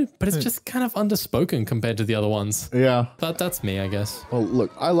bad, but it's just kind of underspoken compared to the other ones. Yeah. But that's me, I guess. Well,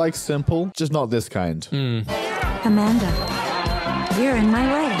 look, I like simple, just not this kind. Amanda, you're in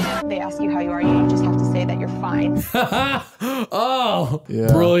my way. They ask you how you are, you just have to say that you're fine. Oh,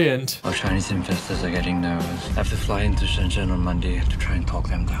 brilliant. Our Chinese investors are getting nervous. I have to fly into Shenzhen on Monday to try and talk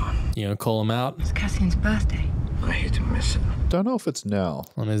them down. You know, call him out. It's Cassian's birthday. I hate to miss it. Don't know if it's now.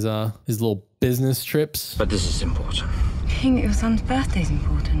 On his little business trips. But this is important. King, your son's birthday's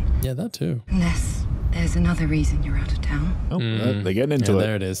important. Yeah, that too. Unless there's another reason you're out of town. Oh, they're getting into it.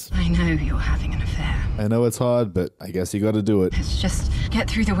 There it is. I know you're having an affair. I know it's hard, but I guess you got to do it. Let's just get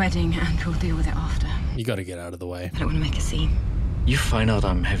through the wedding and we'll deal with it after. You got to get out of the way. I don't want to make a scene. You find out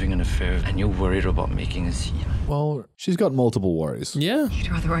I'm having an affair and you're worried about making a scene. Well, she's got multiple worries. Yeah. You'd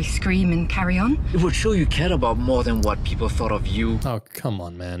rather I scream and carry on? It would show you care about more than what people thought of you. Oh, come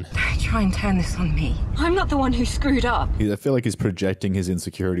on, man. Try and turn this on me. I'm not the one who screwed up. I feel like he's projecting his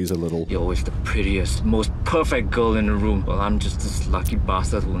insecurities a little. You're always the prettiest, most perfect girl in the room. Well, I'm just this lucky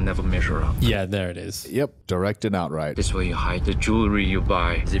bastard who will never measure up. Yeah, there it is. Yep, direct and outright. This way you hide the jewelry you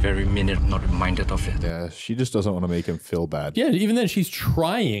buy. The very minute I'm not reminded of it. Yeah, she just doesn't want to make him feel bad. Yeah, even then she's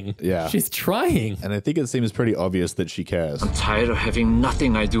trying. Yeah. She's trying. And I think it seems pretty obvious that she cares. I'm tired of having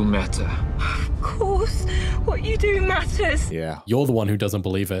nothing I do matter. Of course, what you do matters. Yeah. You're the one who doesn't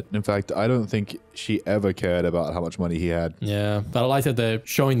believe it. In fact, I don't think she ever cared about how much money he had. Yeah, but I like that they're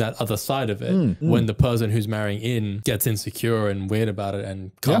showing that other side of it when the person who's marrying in gets insecure and weird about it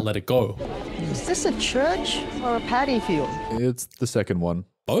and can't let it go. Is this a church or a paddy field? It's the second one.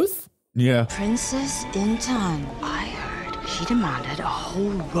 Both? Yeah. Princess in time. I heard she demanded a whole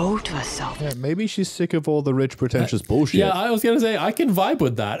row to herself. Yeah, maybe she's sick of all the rich, pretentious bullshit. Yeah, I was going to say, I can vibe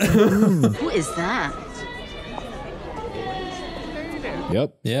with that. Who is that?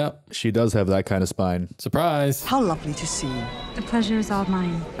 Yep. Yeah. She does have that kind of spine. Surprise. How lovely to see you. The pleasure is all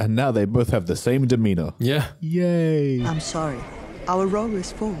mine. And now they both have the same demeanor. Yeah. Yay. I'm sorry. Our row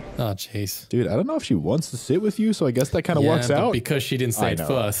is full. Oh, jeez. Dude, I don't know if she wants to sit with you, so I guess that kind of works but out. because she didn't say it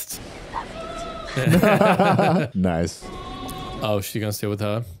first. Nice. Oh, she's going to sit with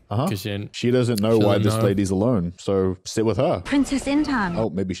her? Uh-huh. She doesn't know why this lady's alone, so sit with her. Princess Intan. Oh,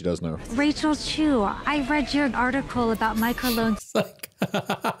 maybe she does know. Rachel Chu, I read your article about microloans.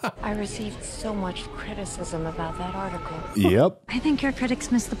 I received so much criticism about that article. Yep. I think your critics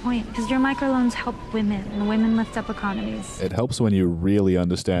miss the point because your microloans help women and women lift up economies. It helps when you really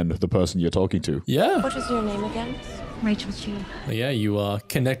understand the person you're talking to. Yeah. What is your name again? Rachel Chu. Yeah, you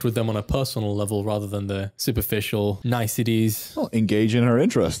connect with them on a personal level rather than the superficial niceties. Well, engage in her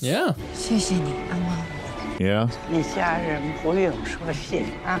interests. Yeah. 谢谢你，阿妈。 Yeah. 你家人不用说谢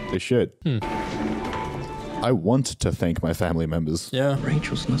谢啊。 They should. I want to thank my family members. Yeah.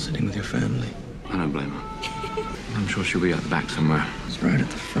 Rachel's not sitting with your family. I don't blame her. I'm sure she'll be at the back somewhere. It's right at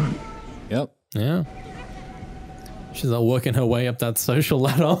the front. Yep. Yeah. She's working her way up that social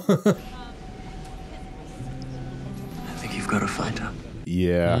ladder. I think you've got to fight her.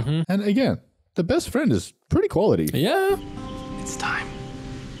 Yeah. And again, the best friend is pretty quality. Yeah. It's time.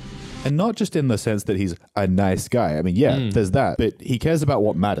 And not just in the sense that he's a nice guy. I mean, yeah, there's that. But he cares about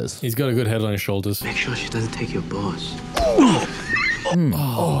what matters. He's got a good head on his shoulders. Make sure she doesn't take your boss.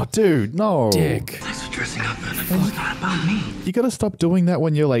 Oh, dude, no. Dick. Thanks for dressing up, man. It's not about me. You gotta stop doing that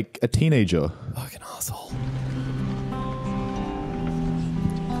when you're like a teenager. Fucking asshole.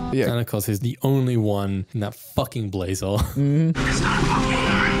 Yeah. And of course, he's the only one in that fucking blazer. It's not about me.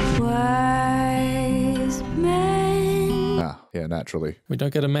 Wise men. Ah, yeah, naturally. We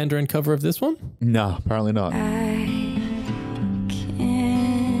don't get a Mandarin cover of this one? No, apparently not.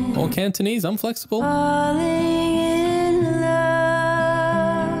 Or Cantonese, I'm flexible.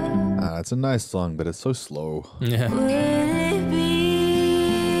 It's a nice song, but it's so slow. Yeah.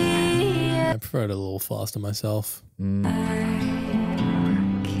 I prefer it a little faster myself. I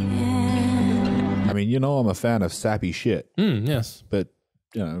mean, you know I'm a fan of sappy shit. Yes. But,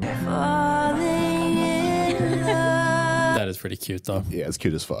 you know. That is pretty cute, though. Yeah, it's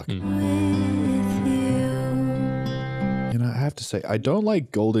cute as fuck. You know, I have to say, I don't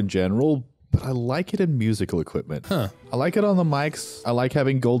like gold in general, but I like it in musical equipment. Huh. I like it on the mics. I like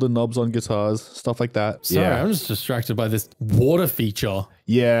having golden knobs on guitars, stuff like that. Sorry, yeah. I'm just distracted by this water feature.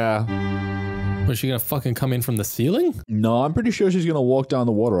 Yeah. Was she gonna fucking come in from the ceiling? No, I'm pretty sure she's gonna walk down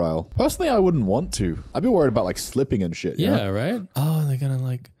the water aisle. Personally, I wouldn't want to. I'd be worried about like slipping and shit. Yeah, right? Oh, they're gonna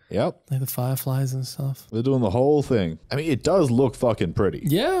like the fireflies and stuff. They're doing the whole thing. I mean, it does look fucking pretty.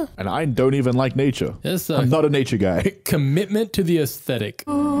 Yeah. And I don't even like nature. Yes, I'm not a nature guy. Commitment to the aesthetic.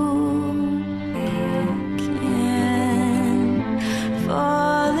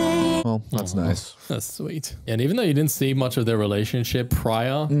 Well, that's nice. That's sweet. And even though you didn't see much of their relationship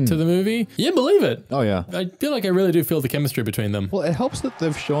prior to the movie, you believe it. Oh, yeah. I feel like I really do feel the chemistry between them. Well, it helps that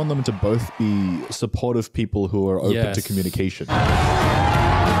they've shown them to both be supportive people who are open to communication.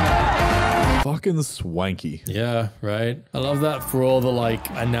 Fucking swanky. Yeah, right. I love that for all the like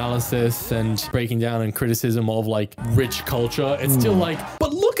analysis and breaking down and criticism of like rich culture. It's still like,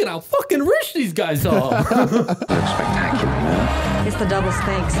 but look at how fucking rich these guys are. Spectacular, man. It's the double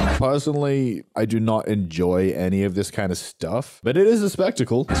stakes. Personally, I do not enjoy any of this kind of stuff, but it is a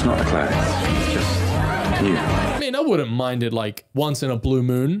spectacle. It's not the clothes. It's just you. I mean, I wouldn't mind it like once in a blue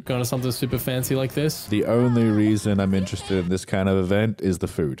moon, going to something super fancy like this. The only reason I'm interested in this kind of event is the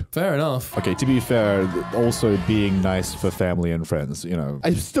food. Fair enough. Okay, to be fair, also being nice for family and friends, you know.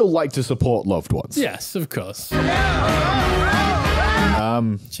 I still like to support loved ones. Yes, of course.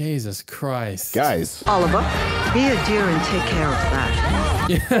 Jesus Christ. Guys. Oliver, be a dear and take care of that.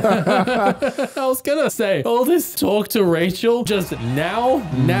 I was gonna say, all this talk to Rachel, just now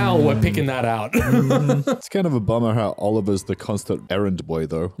we're picking that out. It's kind of a bummer how Oliver's the constant errand boy,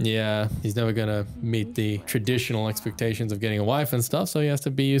 though. Yeah, he's never gonna meet the traditional expectations of getting a wife and stuff, so he has to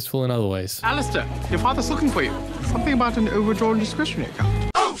be useful in other ways. Alistair, your father's looking for you. Something about an overdrawn discretionary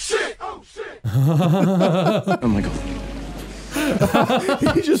account. Oh shit! Oh shit! Oh my god.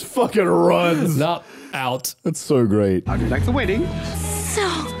 He just fucking runs. Not out. That's so great. How do you like the wedding? So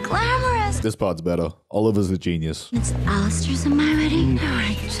glamorous. This part's better. Oliver's a genius. It's Alistair's in my wedding.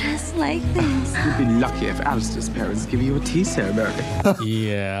 Oh, just like this. You'd be lucky if Alistair's parents give you a tea ceremony.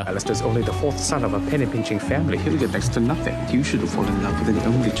 Yeah. Alistair's only the fourth son of a penny-pinching family. He'll get next to nothing. You should have fallen in love with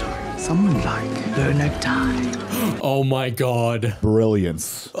an only child. Someone like Bernard Di. Oh my god.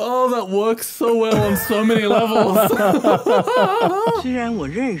 Brilliance. Oh, that works so well on so many levels. 虽然我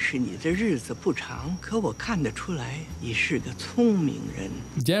认识你的日子不长，可我看得出来你是个聪明人。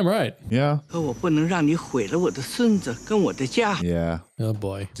 Damn right. Yeah. 可我不能让你毁了我的孙子跟我的家。 Yeah. Oh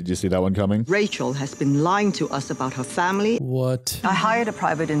boy. Did you see that one coming? Rachel has been lying to us about her family. What? I hired a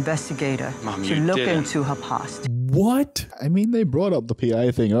private investigator to look into her past. What? I mean, they brought up the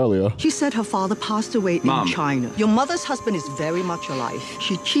PI thing earlier. She said her father passed away in China. Your mother's husband is very much alive.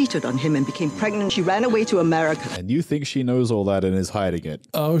 She cheated on him and became pregnant. She ran away to America. And you think she knows all that and is hiding it?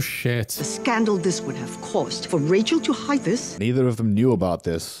 Oh shit. The scandal this would have caused. For Rachel to hide this? Neither of them knew about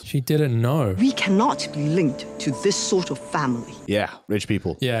this. She didn't know. We cannot be linked to this sort of family. Yeah, rich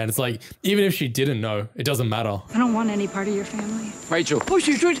people. Yeah, and it's like, even if she didn't know, it doesn't matter. I don't want any part of your family. Rachel. 不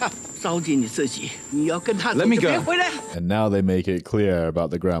许追她，糟践你自己。你要跟她走 Let me 就别 go. 回来。 And now they make it clear about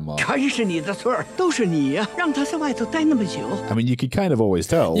the grandma. 全是你的错儿，都是你呀，让她在外头待那么久。 I mean, you could kind of always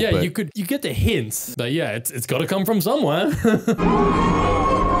tell. Yeah, but you get the hints, but yeah, it's got to come from somewhere.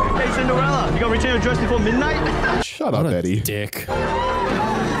 Hey, Cinderella, you gonna return your dress before midnight? Shut up, Eddie. Dick.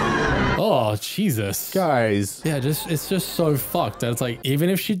 Oh, Jesus. Guys. Yeah, it's just so fucked that it's like, even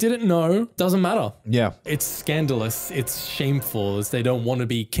if she didn't know, doesn't matter. Yeah. It's scandalous. It's shameful as they don't want to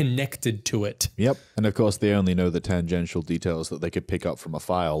be connected to it. Yep. And of course, they only know the tangential details that they could pick up from a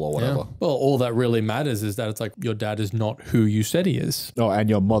file or whatever. Yeah. Well, all that really matters is that it's like, your dad is not who you said he is. Oh, and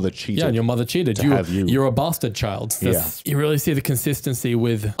your mother cheated. Yeah, and your mother cheated. You're a bastard child. Yeah. You really see the consistency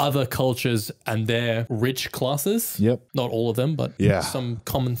with other cultures and their rich classes. Yep. Not all of them, but some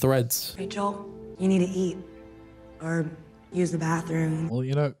common threads. Rachel, you need to eat or use the bathroom. Well,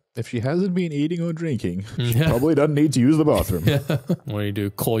 you know, if she hasn't been eating or drinking, she probably doesn't need to use the bathroom. What do you do?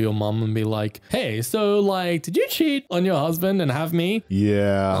 Call your mom and be like, hey, so like, did you cheat on your husband and have me?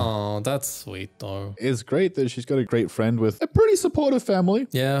 Yeah. Oh, that's sweet though. It's great that she's got a great friend with a pretty supportive family.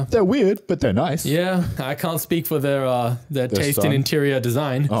 Yeah. They're weird, but they're nice. Yeah. I can't speak for their taste in interior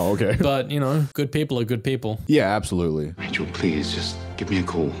design. Oh, okay. But, you know, good people are good people. Yeah, absolutely. Rachel, please, just give me a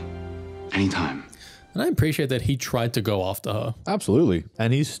call. Anytime. And I appreciate that he tried to go after her. Absolutely.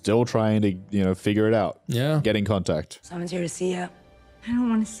 And he's still trying to, you know, figure it out. Yeah. Get in contact. Someone's here to see you. I don't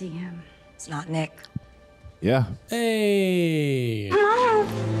want to see him. It's not Nick. Yeah. Hey.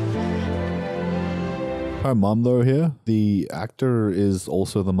 Her mom, though, here, the actor is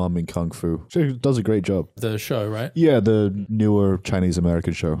also the mom in Kung Fu. She does a great job. The show, right? Yeah, the newer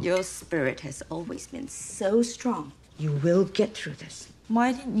Chinese-American show. Your spirit has always been so strong. You will get through this.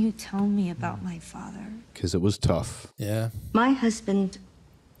 Why didn't you tell me about my father? Because it was tough. Yeah. My husband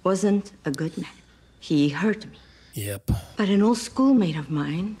wasn't a good man. He hurt me. Yep. But an old schoolmate of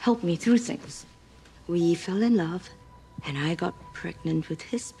mine helped me through things. We fell in love, and I got pregnant with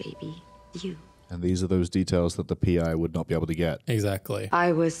his baby, you. And these are those details that the PI would not be able to get. Exactly.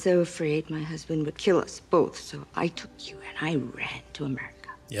 I was so afraid my husband would kill us both, so I took you and I ran to America.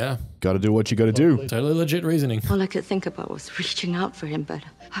 Yeah. Gotta do what you gotta do. Totally legit reasoning. All I could think about was reaching out for him, but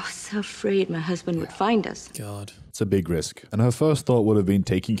I was so afraid my husband would find us. God. It's a big risk. And her first thought would have been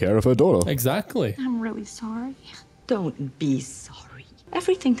taking care of her daughter. Exactly. I'm really sorry. Don't be sorry.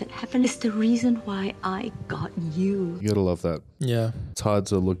 Everything that happened is the reason why I got you. You gotta love that. Yeah. It's hard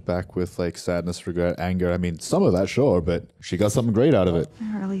to look back with like sadness, regret, anger. I mean, some of that, sure, but she got something great out of it.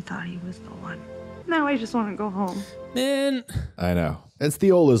 I really thought he was the one. Now I just want to go home. Man. I know. It's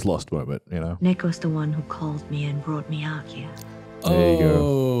the all is lost moment, you know? Nick was the one who called me and brought me out here. There you go.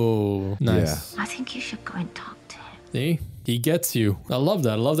 Oh, nice. I think you should go and talk to him. See? He gets you. I love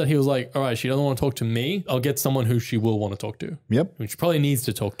that. I love that he was like, all right, she doesn't want to talk to me. I'll get someone who she will want to talk to. Yep. Who she probably needs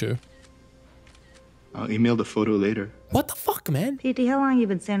to talk to. I'll email the photo later. What the fuck, man? Petey, how long you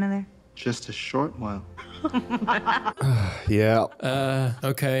been standing there? Just a short while. Yeah.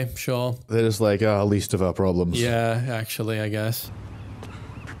 Okay, sure. They're just like, least of our problems. Yeah, actually, I guess.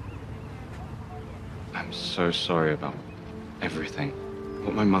 I'm so sorry about everything.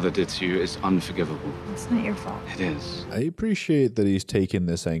 What my mother did to you is unforgivable. It's not your fault. It is. I appreciate that he's taken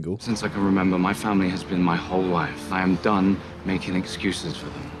this angle. Since I can remember, my family has been my whole life. I am done making excuses for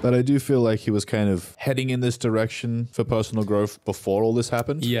them. But I do feel like he was kind of heading in this direction for personal growth before all this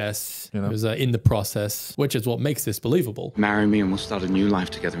happened. Yes. You know? It was in the process, which is what makes this believable. Marry me and we'll start a new life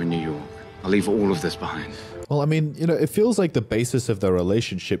together in New York. I'll leave all of this behind. Well, I mean, you know, it feels like the basis of their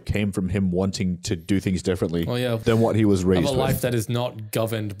relationship came from him wanting to do things differently than what he was raised with. Have a life that is not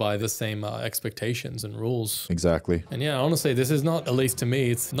governed by the same expectations and rules. Exactly. And yeah, honestly, this is not, at least to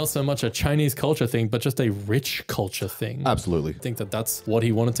me, it's not so much a Chinese culture thing, but just a rich culture thing. Absolutely. I think that that's what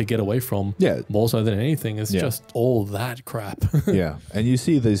he wanted to get away from. Yeah. More so than anything, is just all that crap. Yeah. And you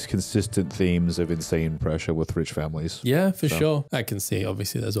see these consistent themes of insane pressure with rich families. Yeah, for sure. I can see,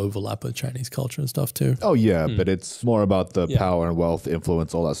 obviously, there's overlap with Chinese culture and stuff too. Oh, yeah. But it's more about the power and wealth,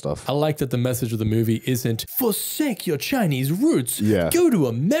 influence, all that stuff. I like that the message of the movie isn't forsake your Chinese roots. Yeah. Go to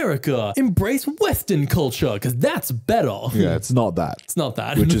America. Embrace Western culture, because that's better. Yeah, it's not that. It's not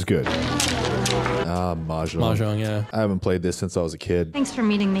that. Which is good. Mahjong. Mahjong, yeah. I haven't played this since I was a kid. Thanks for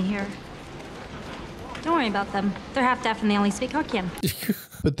meeting me here. Don't worry about them. They're half deaf and they only speak Hokkien.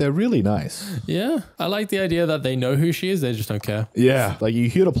 But they're really nice. Yeah. I like the idea that they know who she is. They just don't care. Yeah. Like, you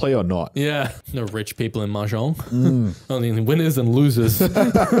here to play or not? Yeah. No rich people in Mahjong. Only winners and losers.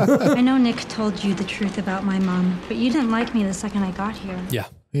 I know Nick told you the truth about my mom, but you didn't like me the second I got here. Yeah.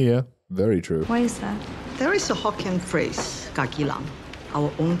 Yeah. Very true. Why is that? There is a Hokkien phrase, kakilang,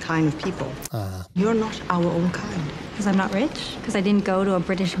 our own kind of people. You're not our own kind. Because I'm not rich? Because I didn't go to a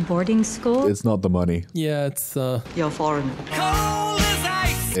British boarding school? It's not the money. Yeah, it's... You're a foreigner.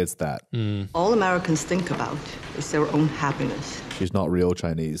 It's that. All Americans think about is their own happiness. She's not real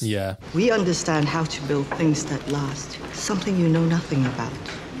Chinese. Yeah. We understand how to build things that last, something you know nothing about.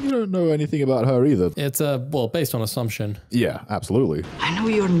 You don't know anything about her either. It's, well, based on assumption. Yeah, absolutely. I know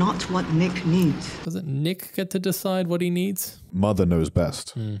you're not what Nick needs. Doesn't Nick get to decide what he needs? Mother knows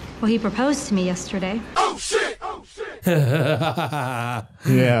best. Well, he proposed to me yesterday. Oh, shit! Oh, shit! Yeah.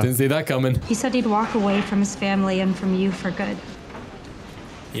 Didn't see that coming. He said he'd walk away from his family and from you for good.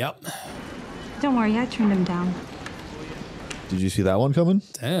 Yep. Don't worry, I turned him down. Did you see that one coming?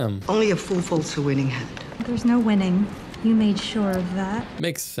 Damn. Only a fool falls a winning hand. There's no winning. You made sure of that.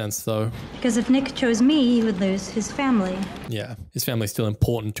 Makes sense, though. Because if Nick chose me, he would lose his family. Yeah. His family's still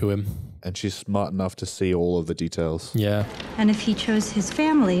important to him. And she's smart enough to see all of the details. Yeah. And if he chose his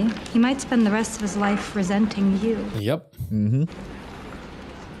family, he might spend the rest of his life resenting you. Yep. Mm-hmm.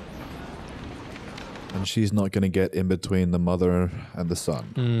 And she's not going to get in between the mother and the son.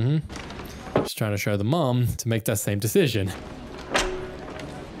 Mm-hmm. Just trying to show the mom to make that same decision.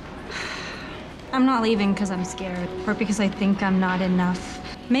 I'm not leaving because I'm scared, or because I think I'm not enough.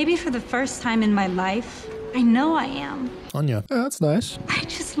 Maybe for the first time in my life, I know I am. Anya. Yeah, that's nice. I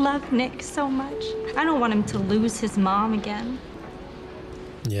just love Nick so much. I don't want him to lose his mom again.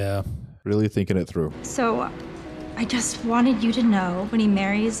 Yeah. Really thinking it through. So, I just wanted you to know when he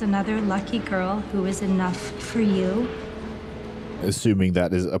marries another lucky girl who is enough for you, Assuming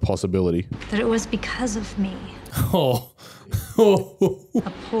that is a possibility. that it was because of me. Oh.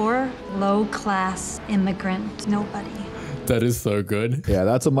 A poor, low-class immigrant nobody. That is so good. Yeah,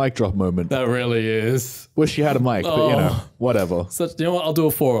 that's a mic drop moment. That really is. Wish you had a mic, but you know, whatever. Such, you know what? I'll do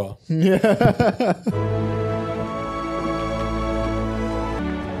it for her. Yeah.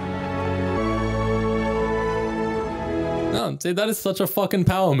 No, see, that is such a fucking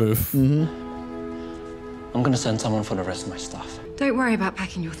power move. Mm-hmm. I'm gonna send someone for the rest of my stuff. Don't worry about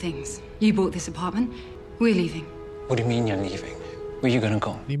packing your things. You bought this apartment. We're leaving. What do you mean you're leaving? Where are you gonna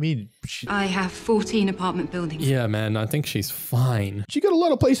go? What do you mean? I have 14 apartment buildings. Yeah, man, I think she's fine. She got a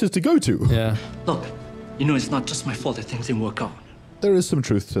lot of places to go to. Yeah. Look, you know it's not just my fault that things didn't work out. There is some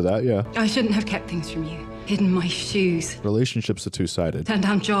truth to that, yeah. I shouldn't have kept things from you. Hidden my shoes. Relationships are two-sided. Turned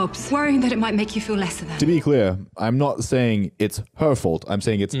down jobs. Worrying that it might make you feel lesser than. To be clear, I'm not saying it's her fault. I'm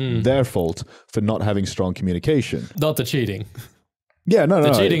saying it's their fault for not having strong communication. Not the cheating. Yeah, no.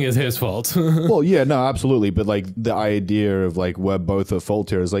 The cheating is his fault. Well, yeah, no, absolutely. But like the idea of like we're both at fault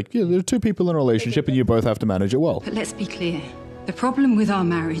here is like, yeah, there are two people in a relationship and you both have to manage it well. But let's be clear. The problem with our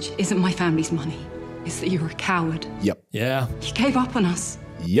marriage isn't my family's money. It's that you're a coward. Yep. Yeah. You gave up on us.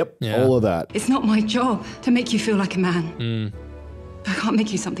 Yep, all of that. It's not my job to make you feel like a man. I can't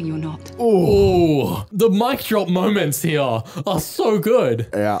make you something you're not. Oh, the mic drop moments here are so good.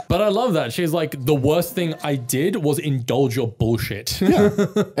 Yeah. But I love that. She's like, the worst thing I did was indulge your bullshit. Yeah.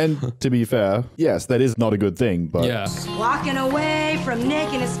 And to be fair, yes, that is not a good thing, but... Yeah. Walking away from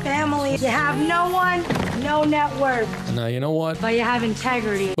Nick and his family. You have no one, no network. Now, you know what? But you have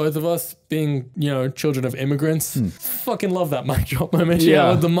integrity. Both of us being, you know, children of immigrants, fucking love that mic drop moment.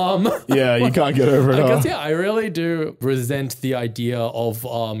 Yeah, with the mom. Yeah, you can't get over it. Because, yeah, I really do resent the idea of,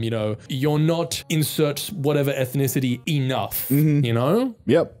 you know, you're not insert whatever ethnicity enough, you know?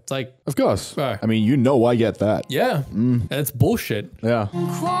 Yep. It's like, of course. Bro. I mean, you know I get that. Yeah. It's bullshit. Yeah.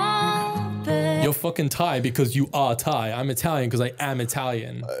 You're fucking Thai because you are Thai. I'm Italian because I am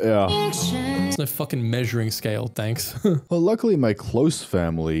Italian. Yeah. It's no fucking measuring scale, thanks. Well, luckily my close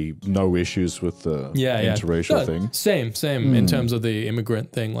family, no issues with the interracial thing. Same in terms of the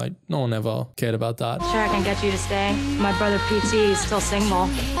immigrant thing. Like, no one ever cared about that. Sure, I can get you to stay. My brother PT is still single.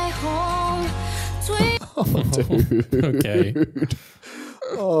 Oh, dude. Okay.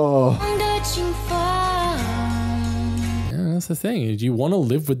 Oh. Yeah, that's the thing. You want to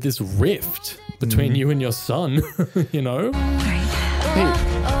live with this rift between you and your son, you know? Hey,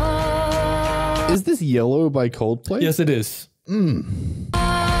 is this Yellow by Coldplay? Yes, it is.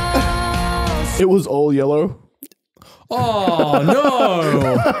 It was all yellow. Oh, no.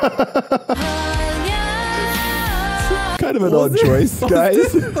 Kind of an odd choice,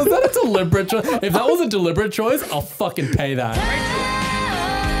 guys. Was that a deliberate choice? If that was a deliberate choice, I'll fucking pay that.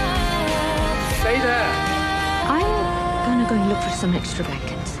 Stay there. I'm gonna go and look for some extra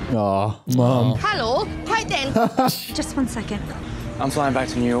blankets. Aw, Mom. Hello, right then. Just 1 second. I'm flying back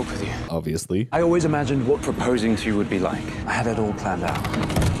to New York with you. Obviously. I always imagined what proposing to you would be like. I had it all planned out.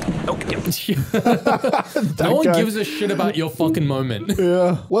 No one gives a shit about your fucking moment.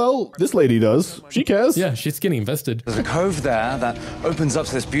 Yeah. Well, this lady does. She cares. Yeah, she's getting invested. There's a cove there that opens up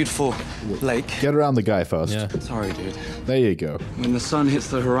to this beautiful lake. Get around the guy first. Yeah. Sorry, dude. There you go. When the sun hits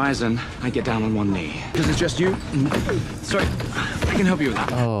the horizon, I get down on one knee. Because it's just you. Sorry, I can help you with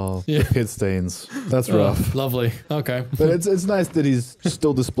that. Oh, the pit stains. That's rough. Lovely. Okay. But it's nice that he's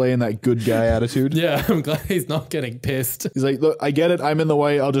still displaying that good guy attitude. Yeah, I'm glad he's not getting pissed. He's like, look, I get it. I'm in the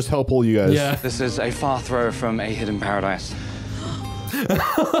way. I'll just help all you guys. Yeah. This is a far throw from a hidden paradise.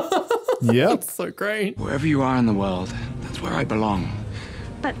 Yep. That's so great. Wherever you are in the world, that's where I belong.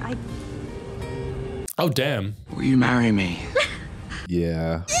 But I... Oh, damn. Will you marry me?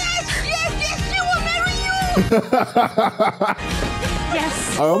 Yeah.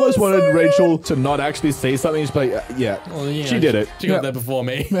 Yes! I almost wanted Rachel to not actually say something. Just be like, yeah, Well, yeah, she did it. She got there before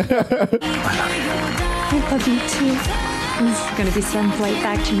me. I love you too. This is gonna be some flight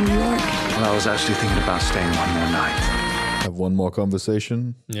back to New York. Well, I was actually thinking about staying one more night. Have one more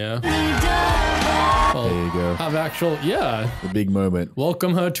conversation. Yeah. Well, there you go. Have actual, yeah. The big moment.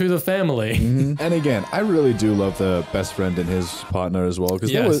 Welcome her to the family. And again, I really do love the best friend and his partner as well,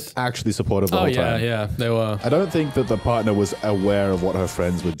 because they were actually supportive the whole time. Yeah, they were. I don't think that the partner was aware of what her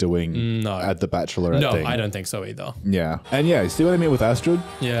friends were doing at the Bachelorette thing. No, I don't think so either. Yeah. And yeah, see what I mean with Astrid?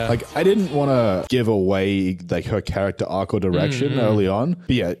 Yeah. Like, I didn't want to give away like her character arc or direction early on.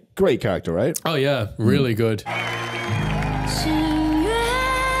 But yeah, great character, right? Oh yeah, really good.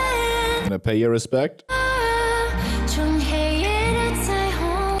 Gonna pay your respect?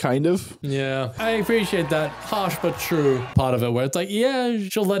 Kind of. Yeah, I appreciate that harsh but true part of it where it's like, yeah,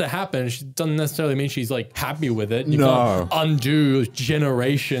 she'll let it happen. She doesn't necessarily mean she's like happy with it. You can't undo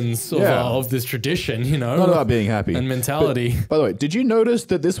generations of this tradition, you know? Not about being happy. And mentality. But, by the way, did you notice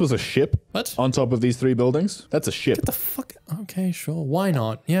that this was a ship? What? On top of these 3 buildings? That's a ship. Get the fuck. Okay, sure. Why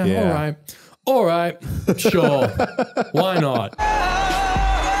not? Yeah. All right. All right. Sure. Why not?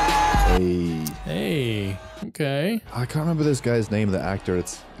 Hey. Okay. I can't remember this guy's name, the actor.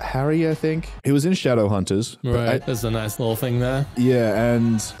 It's Harry, I think. He was in Shadowhunters. Right. There's a nice little thing there. Yeah,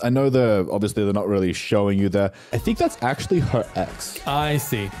 and I know obviously they're not really showing you there. I think that's actually her ex. I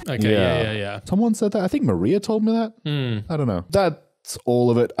see. Okay. Yeah. Someone said that. I think Maria told me that. I don't know. That's all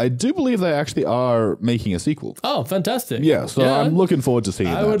of it. I do believe they actually are making a sequel. Oh, fantastic. Yeah, so I'm looking forward to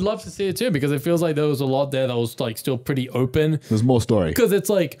seeing that. I would love to see it too, because it feels like there was a lot there that was like still pretty open. There's more story. Because it's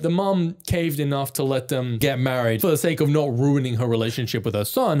like the mom caved enough to let them get married for the sake of not ruining her relationship with her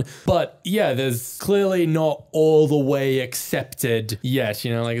son. But yeah, there's clearly not all the way accepted yet.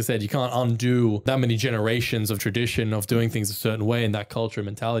 You know, like I said, you can't undo that many generations of tradition of doing things a certain way and that culture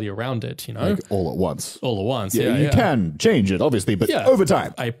mentality around it, you know? Like all at once. All at once. Yeah, you can change it, obviously, but over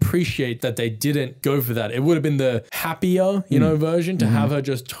time. I appreciate that they didn't go for that. It would have been the happier, you know, version to have her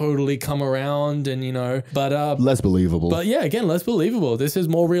just totally come around and, you know, but less believable. But yeah, again, less believable. This is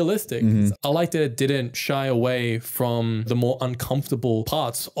more realistic. I like that it didn't shy away from the more uncomfortable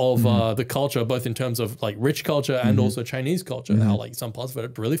parts of the culture, both in terms of like rich culture and also Chinese culture. How like some parts of it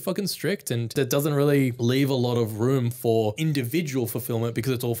are really fucking strict, and that doesn't really leave a lot of room for individual fulfillment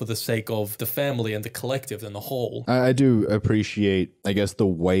because it's all for the sake of the family and the collective and the whole. I do appreciate, I guess, the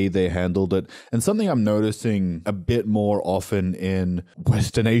way they handled it. And something I'm noticing a bit more often in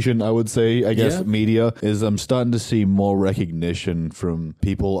Western Asian, I would say, I guess, media, is I'm starting to see more recognition from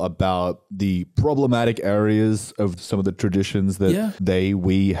people about the problematic areas of some of the traditions that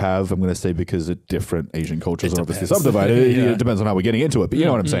we have. I'm going to say because different Asian cultures are obviously subdivided. It depends on how we're getting into it. But you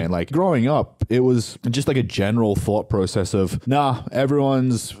know what I'm saying? Like growing up, it was just like a general thought process of, nah,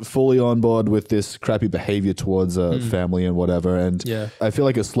 everyone's fully on board with this crappy behavior towards family and whatever. And I feel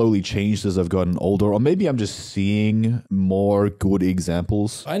like it slowly changed as I've gotten older, or maybe I'm just seeing more good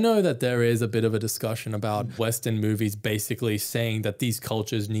examples. I know that there is a bit of a discussion about Western movies basically saying that these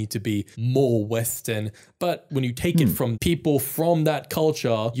cultures need to be more Western, but when you take it from people from that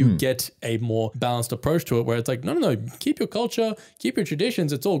culture, you get a more balanced approach to it where it's like, no, keep your culture, keep your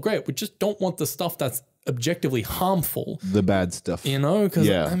traditions, it's all great. We just don't want the stuff that's objectively harmful. The bad stuff. You know? Because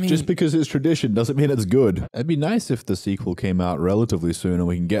I mean, just because it's tradition doesn't mean it's good. It'd be nice if the sequel came out relatively soon and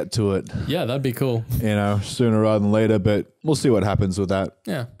we can get to it. Yeah, that'd be cool. You know, sooner rather than later, but we'll see what happens with that.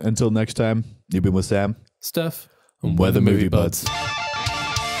 Yeah. Until next time, you've been with Sam, Steph, and we're the Movie Budz.